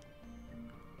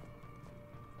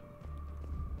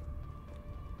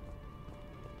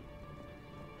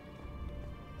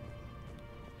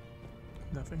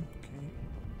 Nothing? Okay.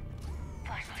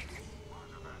 Flashlights.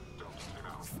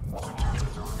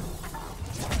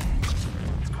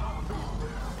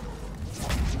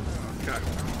 God.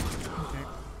 Okay.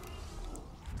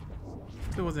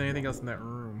 There wasn't anything else in that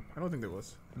room. I don't think there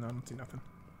was. No, I don't see nothing.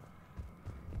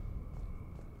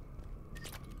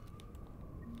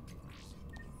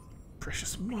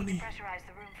 Precious money. Pressurize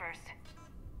the room first.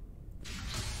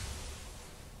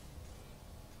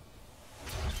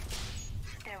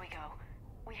 There we go.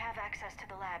 We have access to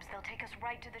the labs. They'll take us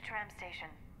right to the tram station.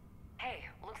 Hey,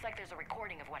 looks like there's a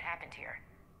recording of what happened here.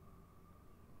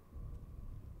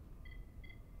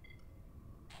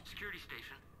 Security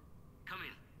station. Come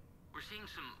in. We're seeing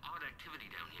some odd activity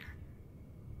down here.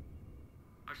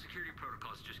 Our security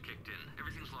protocols just kicked in.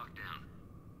 Everything's locked down.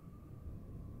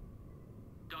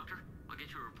 Doctor, I'll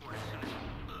get you a report as soon as...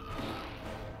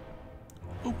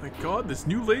 Oh my god, this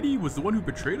new lady was the one who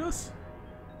betrayed us?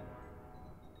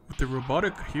 With the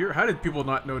robotic here? How did people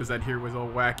not notice that here was all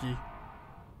wacky?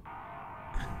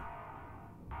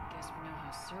 Guess we know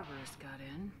how Cerberus got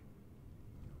in.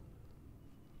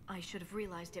 I should have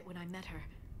realized it when I met her.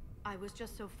 I was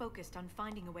just so focused on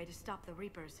finding a way to stop the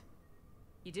Reapers.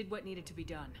 You did what needed to be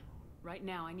done. Right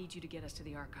now, I need you to get us to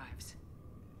the archives.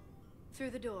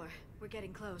 Through the door. We're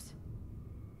getting close.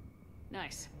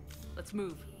 Nice. Let's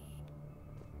move.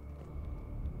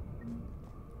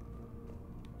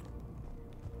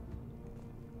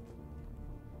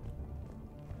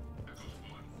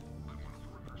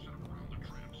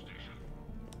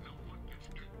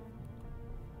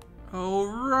 Oh,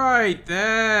 right,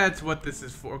 that's what this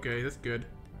is for. Okay, that's good.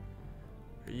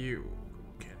 You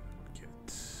can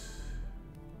get.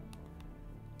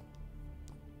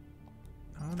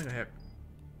 I don't think I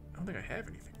have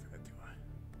anything for that, do I?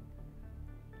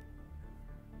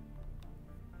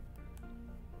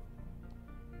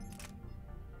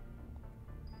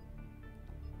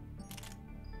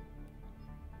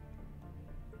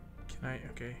 Can I?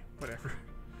 Okay, whatever.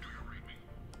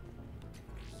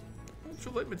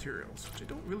 Ultralight materials, which I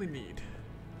don't really need.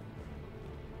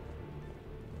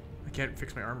 I can't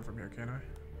fix my armor from here, can I?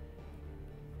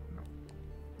 No.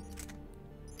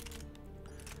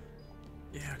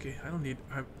 Yeah, okay. I don't need.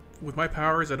 With my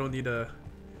powers, I don't need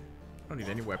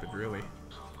any weapon really.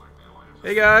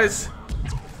 Hey guys,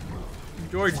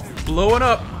 enjoy blowing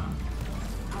up.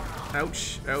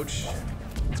 Ouch! Ouch!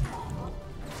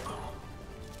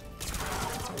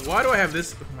 Why do I have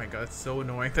this? Oh my god, it's so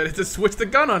annoying that it just switched the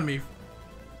gun on me.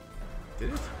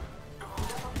 Did it?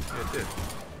 Yeah, it did.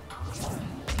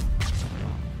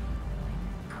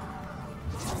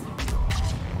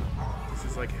 This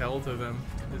is like hell to them.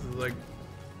 This is like...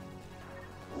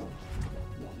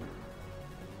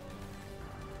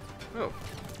 Oh,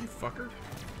 you fucker.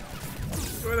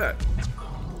 Look at that.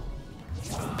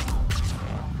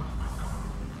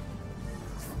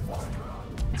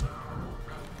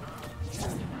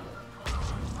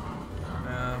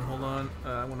 Hold on.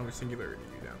 I want to singularity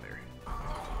you down there.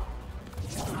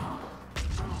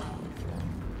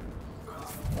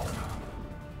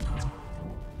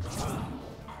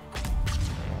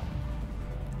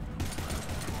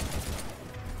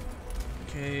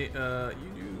 Okay, you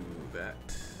do that.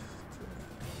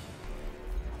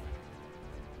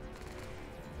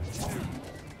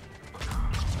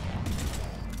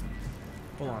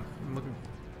 Hold on, I'm looking.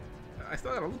 I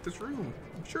still gotta loot this room.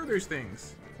 I'm sure there's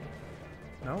things.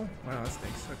 No? Wow, that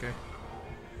stinks. Okay.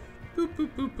 Boop, boop,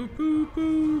 boop, boop, boop,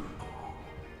 boop.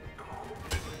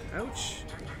 Ouch.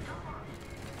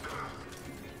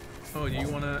 Oh, do you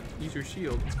wanna use your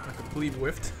shield? I completely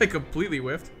whiffed. I completely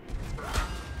whiffed.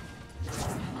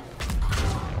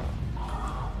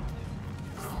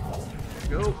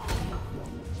 There we go.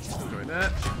 Enjoy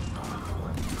that.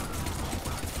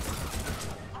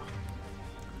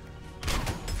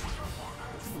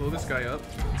 Blow this guy up.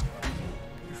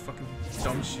 Your fucking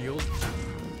dumb shield.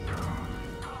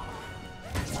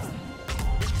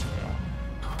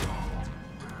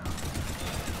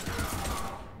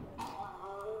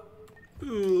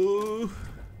 Ooh.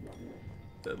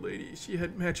 That lady, she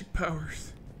had magic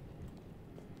powers.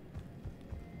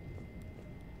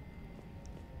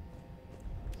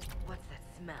 What's that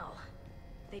smell?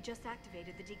 They just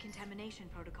activated the decontamination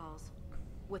protocols.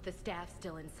 With the staff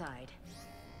still inside.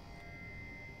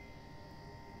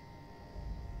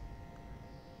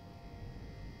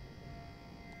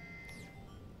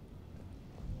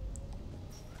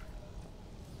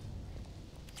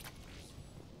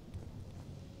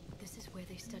 This is where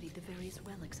they studied the various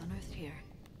relics unearthed here.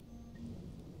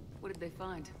 What did they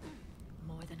find?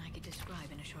 More than I could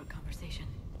describe in a short conversation.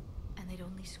 And they'd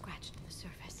only scratched the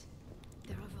surface.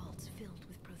 There are vaults filled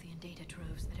with Prothean data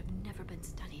troves that have never been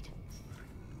studied.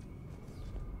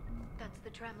 That's the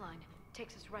tram line.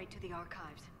 Takes us right to the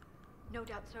archives. No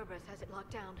doubt Cerberus has it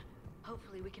locked down.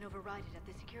 Hopefully we can override it at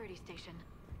the security station.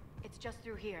 It's just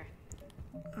through here.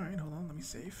 Alright, hold on, let me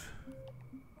save.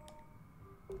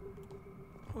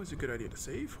 Always a good idea to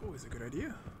save. Always a good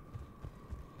idea.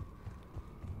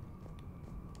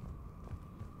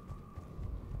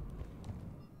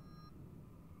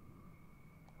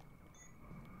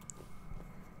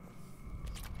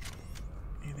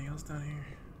 Anything else down here?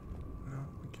 No?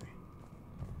 Okay.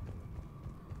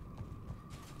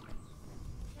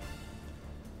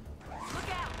 Look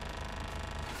out!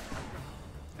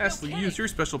 Ashley, use your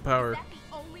special power. Is that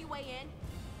the only way in?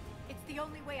 It's the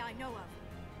only way I know of.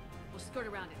 We'll skirt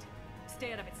around it.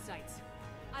 Stay out of its sights.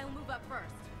 I'll move up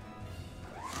first.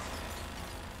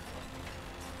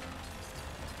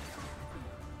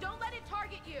 Don't let it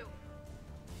target you!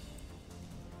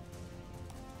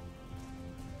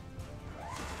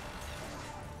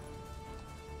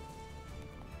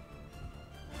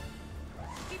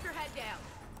 Keep your head down.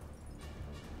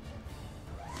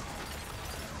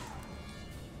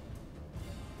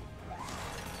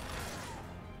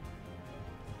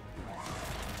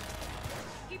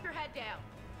 Keep your head down.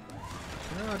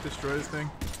 Can I not destroy this thing?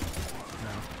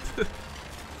 No.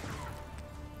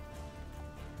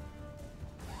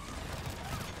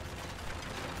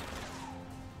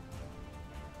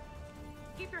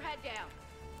 Keep your head down.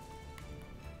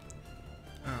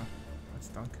 Oh, that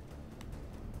stunk.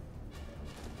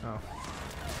 Oh.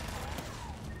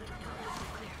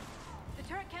 The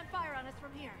turret can't fire on us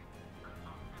from here.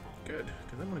 Good,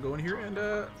 because I'm gonna go in here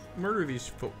and murder these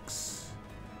folks.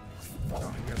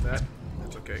 Oh, you got that?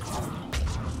 That's okay.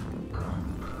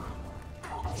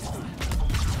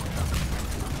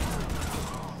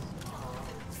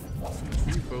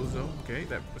 You bozo. Okay,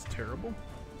 that was terrible.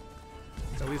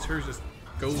 At least hers just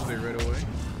goes there right away.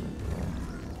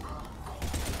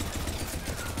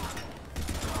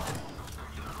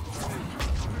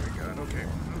 Oh my god, okay,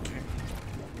 okay.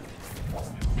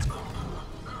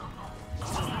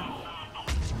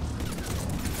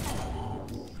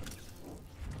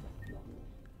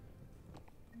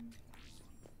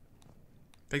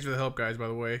 Thanks for the help, guys, by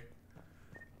the way.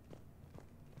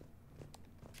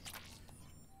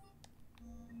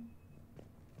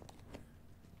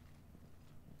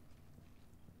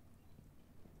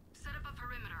 Set up a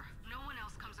perimeter. No one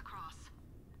else comes across.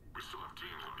 We still have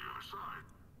teams on the other side.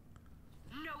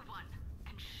 No one.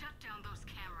 And shut down those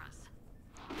cameras.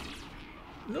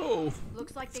 No!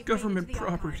 Looks like It's they've government raided the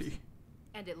archives. property.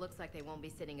 And it looks like they won't be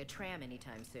sitting a tram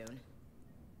anytime soon.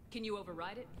 Can you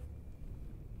override it?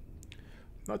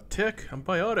 Not tech, I'm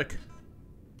biotic.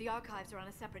 The archives are on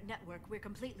a separate network. We're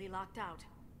completely locked out.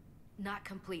 Not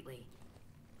completely.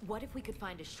 What if we could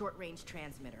find a short-range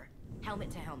transmitter?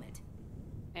 Helmet to helmet.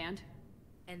 And?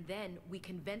 And then we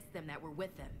convince them that we're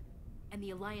with them. And the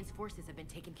Alliance forces have been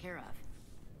taken care of.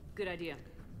 Good idea.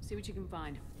 See what you can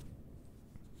find.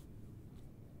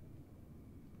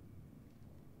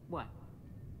 What?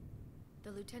 The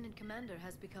Lieutenant Commander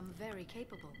has become very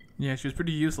capable. Yeah, she was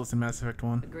pretty useless in Mass Effect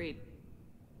 1. Agreed.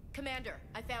 Commander,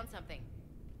 I found something.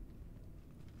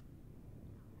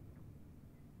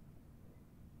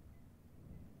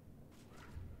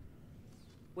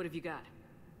 What have you got?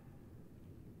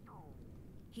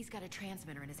 He's got a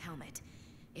transmitter in his helmet.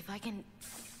 If I can...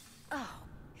 Oh.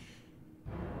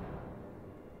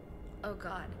 Oh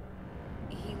god.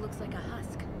 He looks like a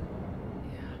husk.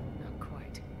 Yeah, not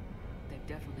quite. They've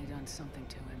definitely done something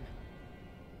to him.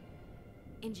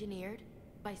 Engineered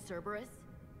by Cerberus?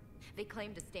 They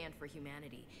claim to stand for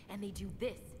humanity, and they do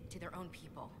this to their own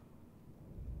people.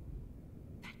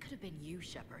 That could have been you,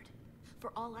 Shepard.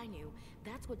 For all I knew,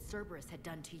 that's what Cerberus had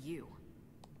done to you.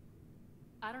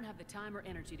 I don't have the time or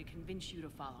energy to convince you to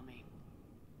follow me.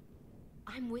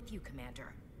 I'm with you,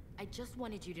 Commander. I just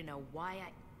wanted you to know why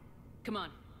I... Come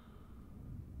on.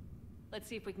 Let's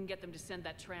see if we can get them to send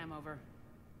that tram over.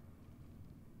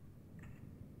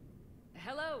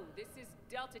 Hello, this is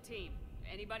Delta Team.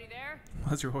 Anybody there?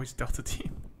 Why's your voice Delta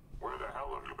Team? Where the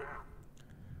hell have you been?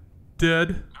 Dead.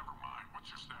 Never mind. What's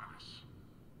your status?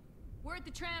 We're at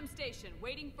the tram station,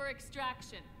 waiting for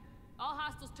extraction. All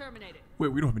hostiles terminated. Wait,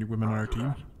 we don't have any women on our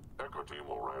team. Echo team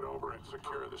will ride over and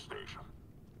secure the station.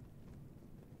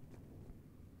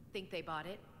 Think they bought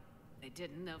it? They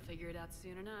didn't. They'll figure it out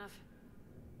soon enough.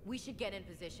 We should get in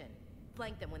position.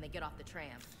 Flank them when they get off the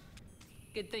tram.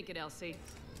 Good thinking, Elsie.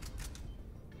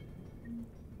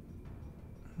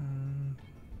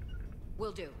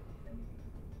 Will do.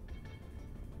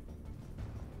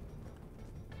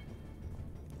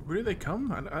 Where did they come?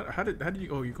 How did you?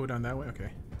 Oh, you go down that way. Okay.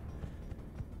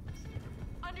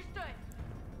 Understood.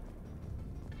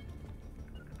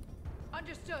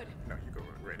 Understood. No, you go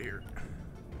right here.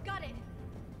 Got it.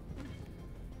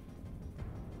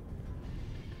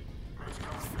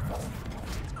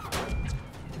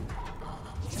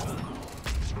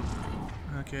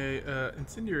 Okay,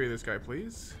 incendiary this guy,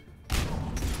 please.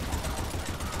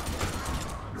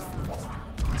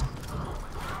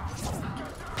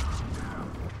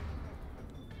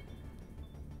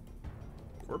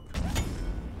 Corp.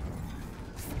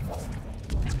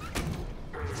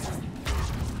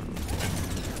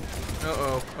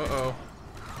 Uh-oh, uh-oh.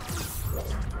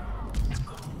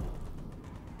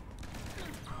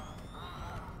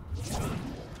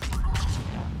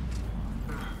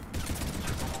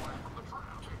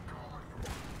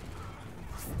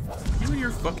 You and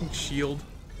your fucking shield.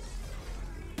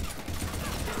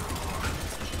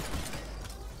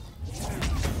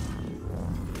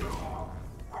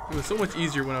 It was so much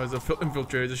easier when I was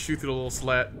infiltrator, just shoot through the little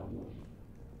slat.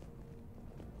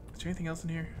 Is there anything else in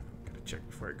here? Gotta check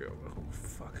before I go. Oh,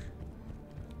 fuck.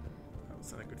 That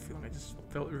was not a good feeling. I just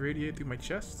felt it radiate through my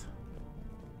chest.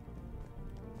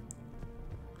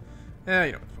 Yeah,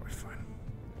 you know, it's probably fine.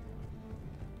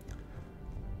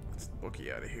 Let's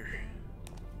bookie out of here.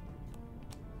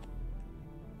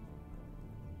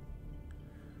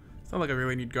 It's not like I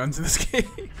really need guns in this game.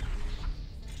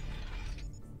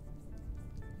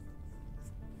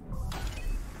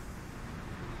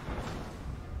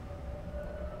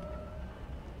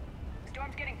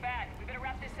 Storm's getting bad. We better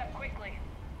wrap this up quickly.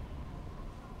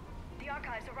 The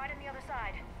archives are right on the other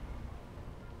side.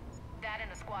 That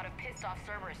and a squad of pissed off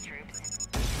Cerberus troops.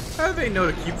 How do they know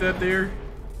to keep that there?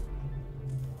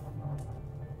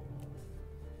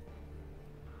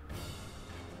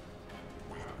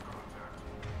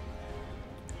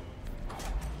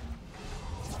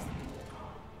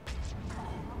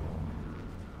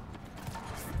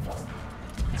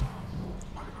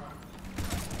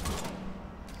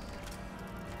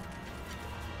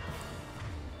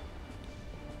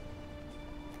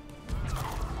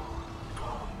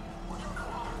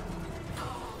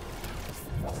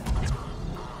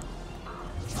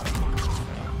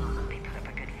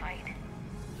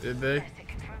 Did they? Yes, it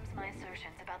confirms my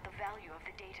assertions about the value of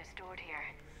the data stored here.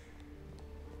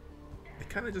 They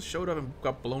kind of just showed up and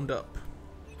got blown up.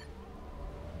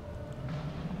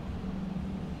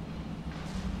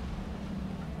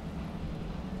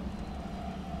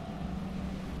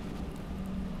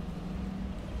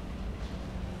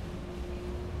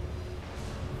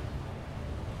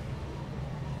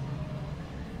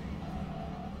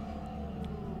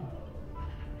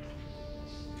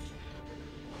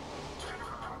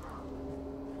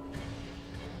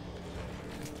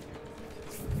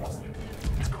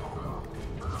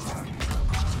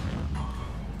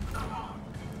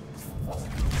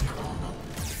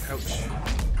 Ouch.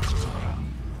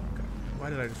 Why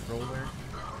did I just roll there?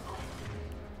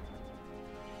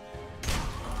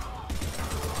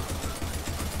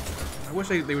 I wish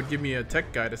they would give me a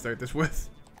tech guy to start this with.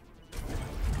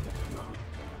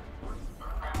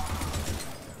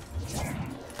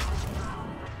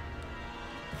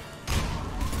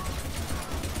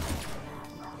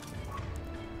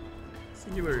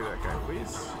 Singularity that guy,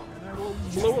 please. And I will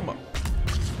blow him up.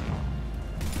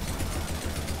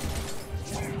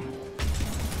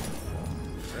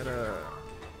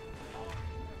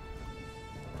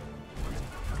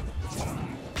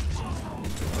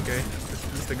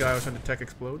 the guy I was trying to tech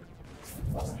explode.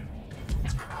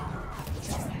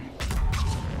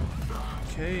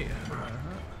 Okay.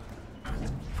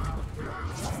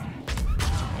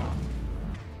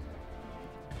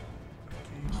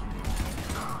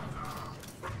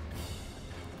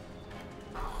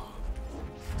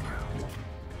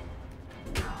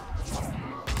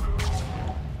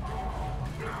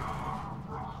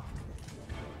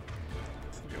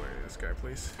 Guy,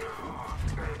 please.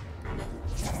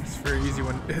 It's very easy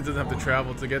when it doesn't have to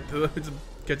travel to get to them. Just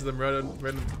catch them right in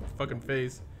the fucking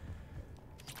face.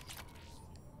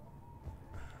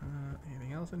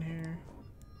 Anything else in here?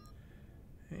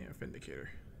 Hey, a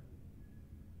vindicator.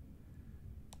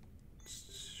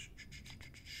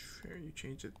 Here, you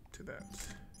change it to that.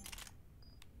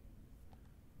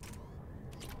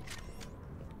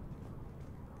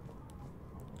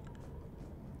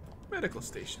 Medical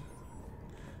station.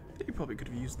 You probably could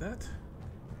have used that.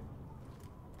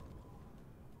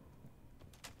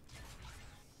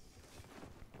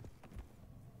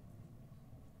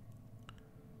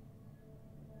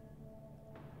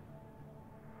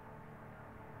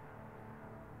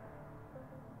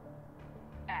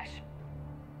 Ash.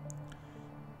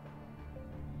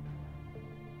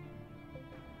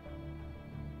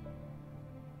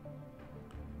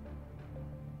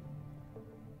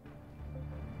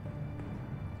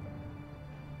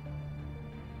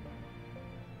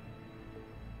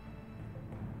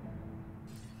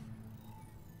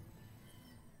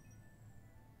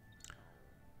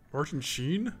 Martin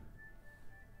Sheen?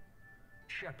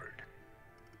 Shepard.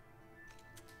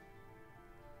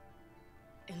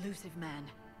 Elusive man.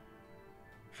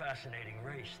 Fascinating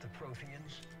race, the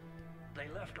Protheans. They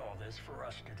left all this for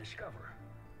us to discover,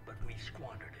 but we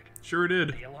squandered it. Sure did.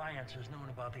 The Alliance has known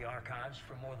about the archives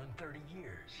for more than 30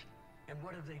 years. And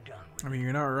what have they done with I mean,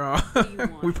 you're not wrong.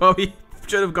 We probably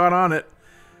should have gone on it.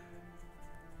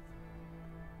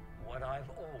 what I've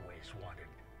always wanted.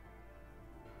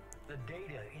 The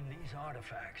data in these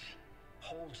artifacts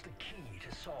holds the key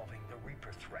to solving the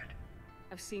Reaper threat.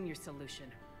 I've seen your solution.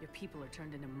 Your people are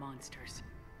turned into monsters.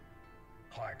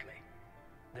 Hardly.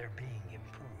 They're being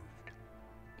improved.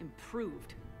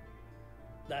 Improved?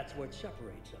 That's what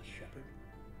separates us, Shepard.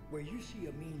 Where you see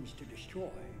a means to destroy,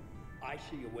 I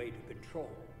see a way to control,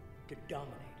 to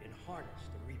dominate and harness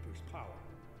the Reaper's power.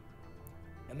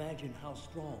 Imagine how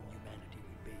strong humanity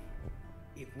would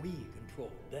be if we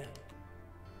controlled them.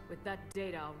 With that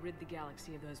data, I'll rid the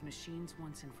galaxy of those machines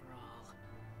once and for all.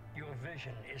 Your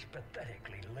vision is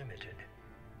pathetically limited.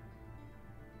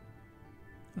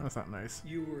 That's not nice.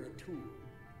 You were a tool,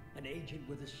 an agent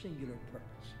with a singular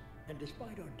purpose. And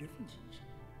despite our differences,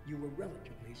 you were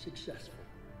relatively successful.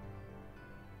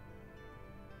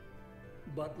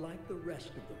 But like the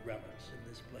rest of the relics in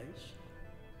this place,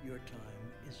 your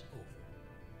time is over.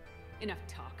 Enough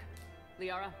talk.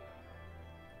 Liara?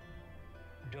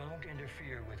 Don't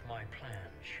interfere with my plan,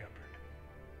 Shepard.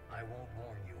 I won't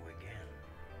warn you again.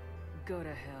 Go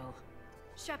to hell.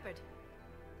 Shepard.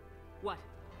 What?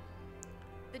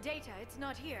 The data, it's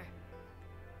not here.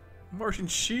 Martin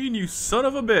Sheen, you son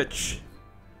of a bitch!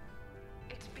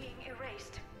 It's being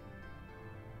erased.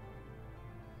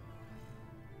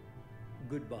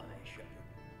 Goodbye, Shepard.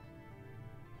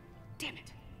 Damn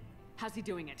it! How's he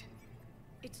doing it?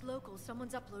 It's local.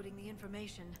 Someone's uploading the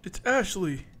information. It's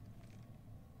Ashley!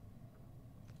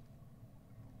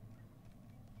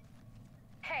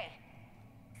 Hey,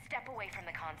 step away from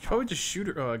the console. Probably just shoot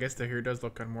her. Oh, I guess the hair does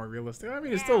look kind of more realistic. I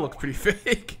mean, it still looks pretty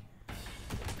fake.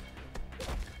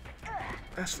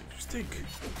 Ashley, you stink.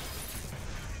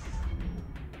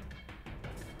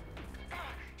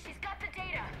 She's got the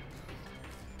data.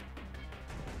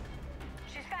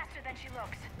 She's faster than she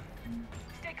looks.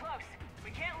 Stay close.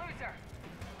 We can't lose her.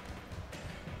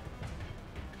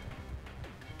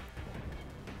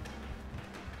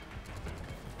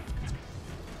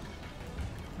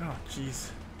 Oh,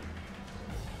 jeez.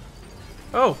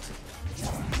 Oh!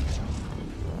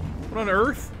 What on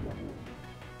earth?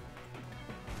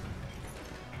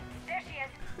 There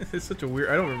she is. It's such a weird.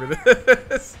 I don't remember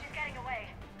this. She's getting away.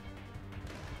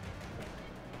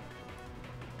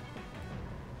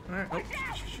 Alright, oh,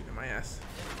 she's shooting my ass.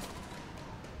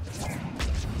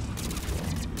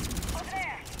 Over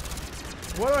there.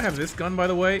 Why do I have this gun, by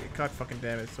the way? God fucking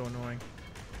damn it, it's so annoying.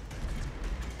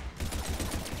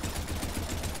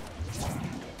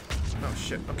 Oh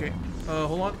shit, okay.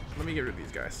 Hold on. Let me get rid of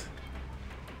these guys.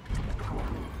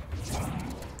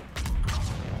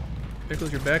 There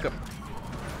goes your backup.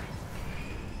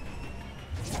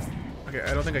 Okay,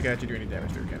 I don't think I can actually do any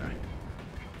damage there, can I?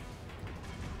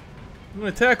 I'm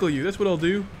gonna tackle you, that's what I'll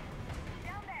do.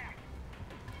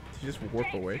 Did you just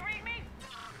warp away?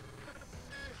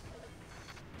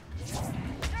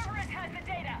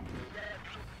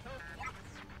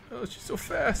 Oh, she's so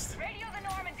fast. Radio the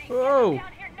Normandy. Whoa. Get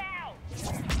down here now.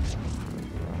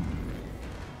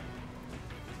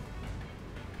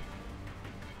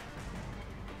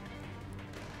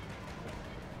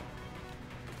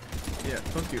 Yeah,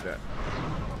 don't do that.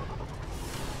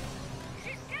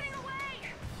 She's getting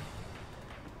away.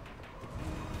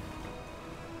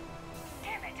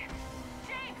 Damn it.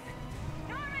 James.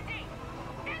 Normandy.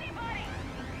 Anybody.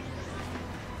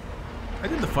 I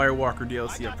did the Firewalker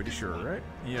DLC, I'm pretty sure, right?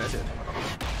 Yeah, I did.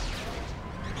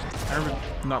 I remember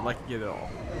not liking it at all.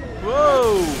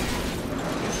 Whoa!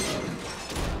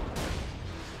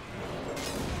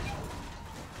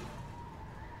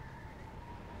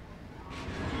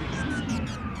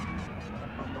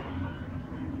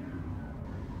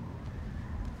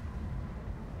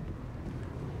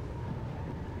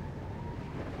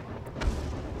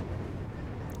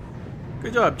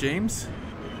 Good job, James.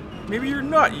 Maybe you're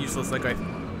not useless like I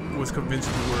was convinced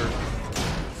you were.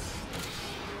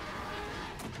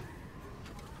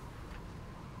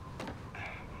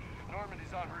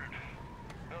 Normandy's en route.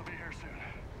 They'll be here soon.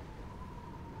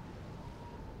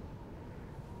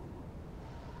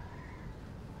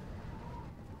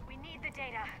 We need the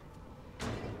data.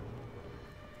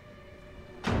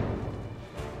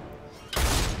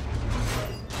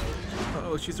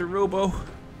 Uh-oh, she's a robo.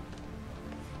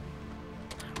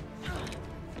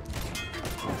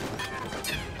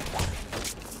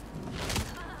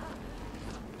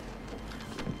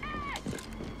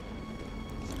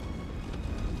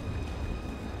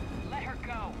 Let her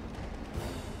go.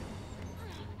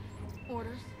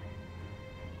 Orders?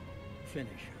 Finish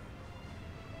her.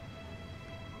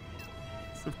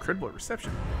 It's incredible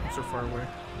reception. I'm so far away.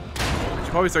 I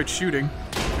should probably start shooting.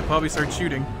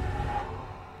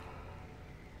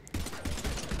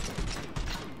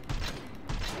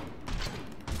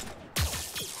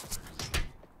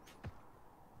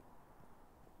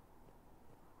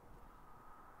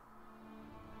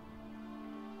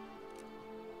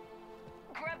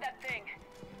 Grab that thing.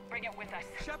 Bring it with us.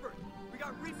 Shepard, we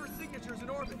got Reaper signatures in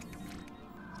orbit.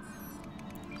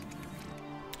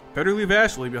 Better leave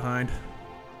Ashley behind.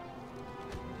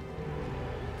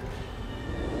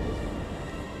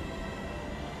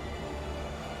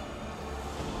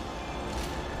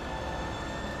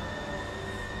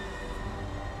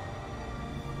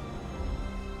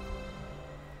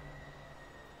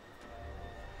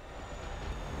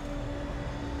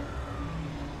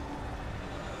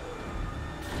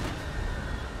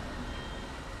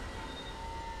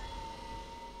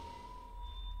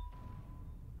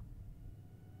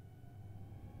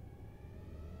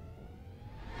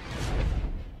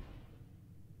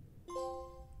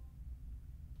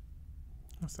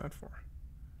 What's that for?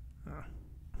 Oh.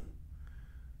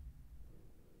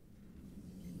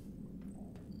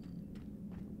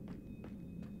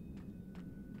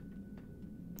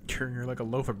 Carrying her like a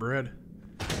loaf of bread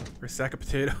or a sack of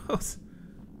potatoes.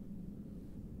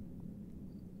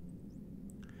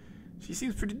 She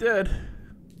seems pretty dead.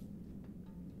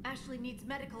 Ashley needs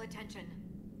medical attention.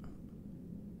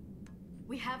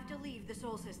 We have to leave the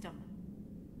Sol system.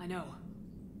 I know.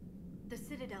 The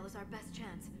Citadel is our best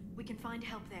chance. We can find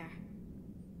help there.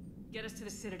 Get us to the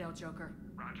Citadel, Joker.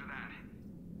 Roger that.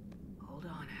 Hold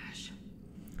on, Ash.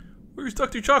 Where you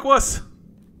stuck to, Chakwas?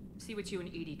 See what you and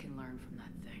Edie can learn from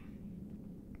that thing.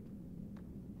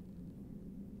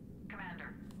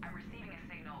 Commander, I'm receiving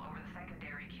a signal over the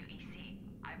secondary QEC.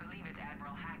 I believe it's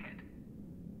Admiral Hackett.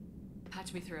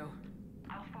 Patch me through.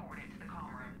 I'll forward it.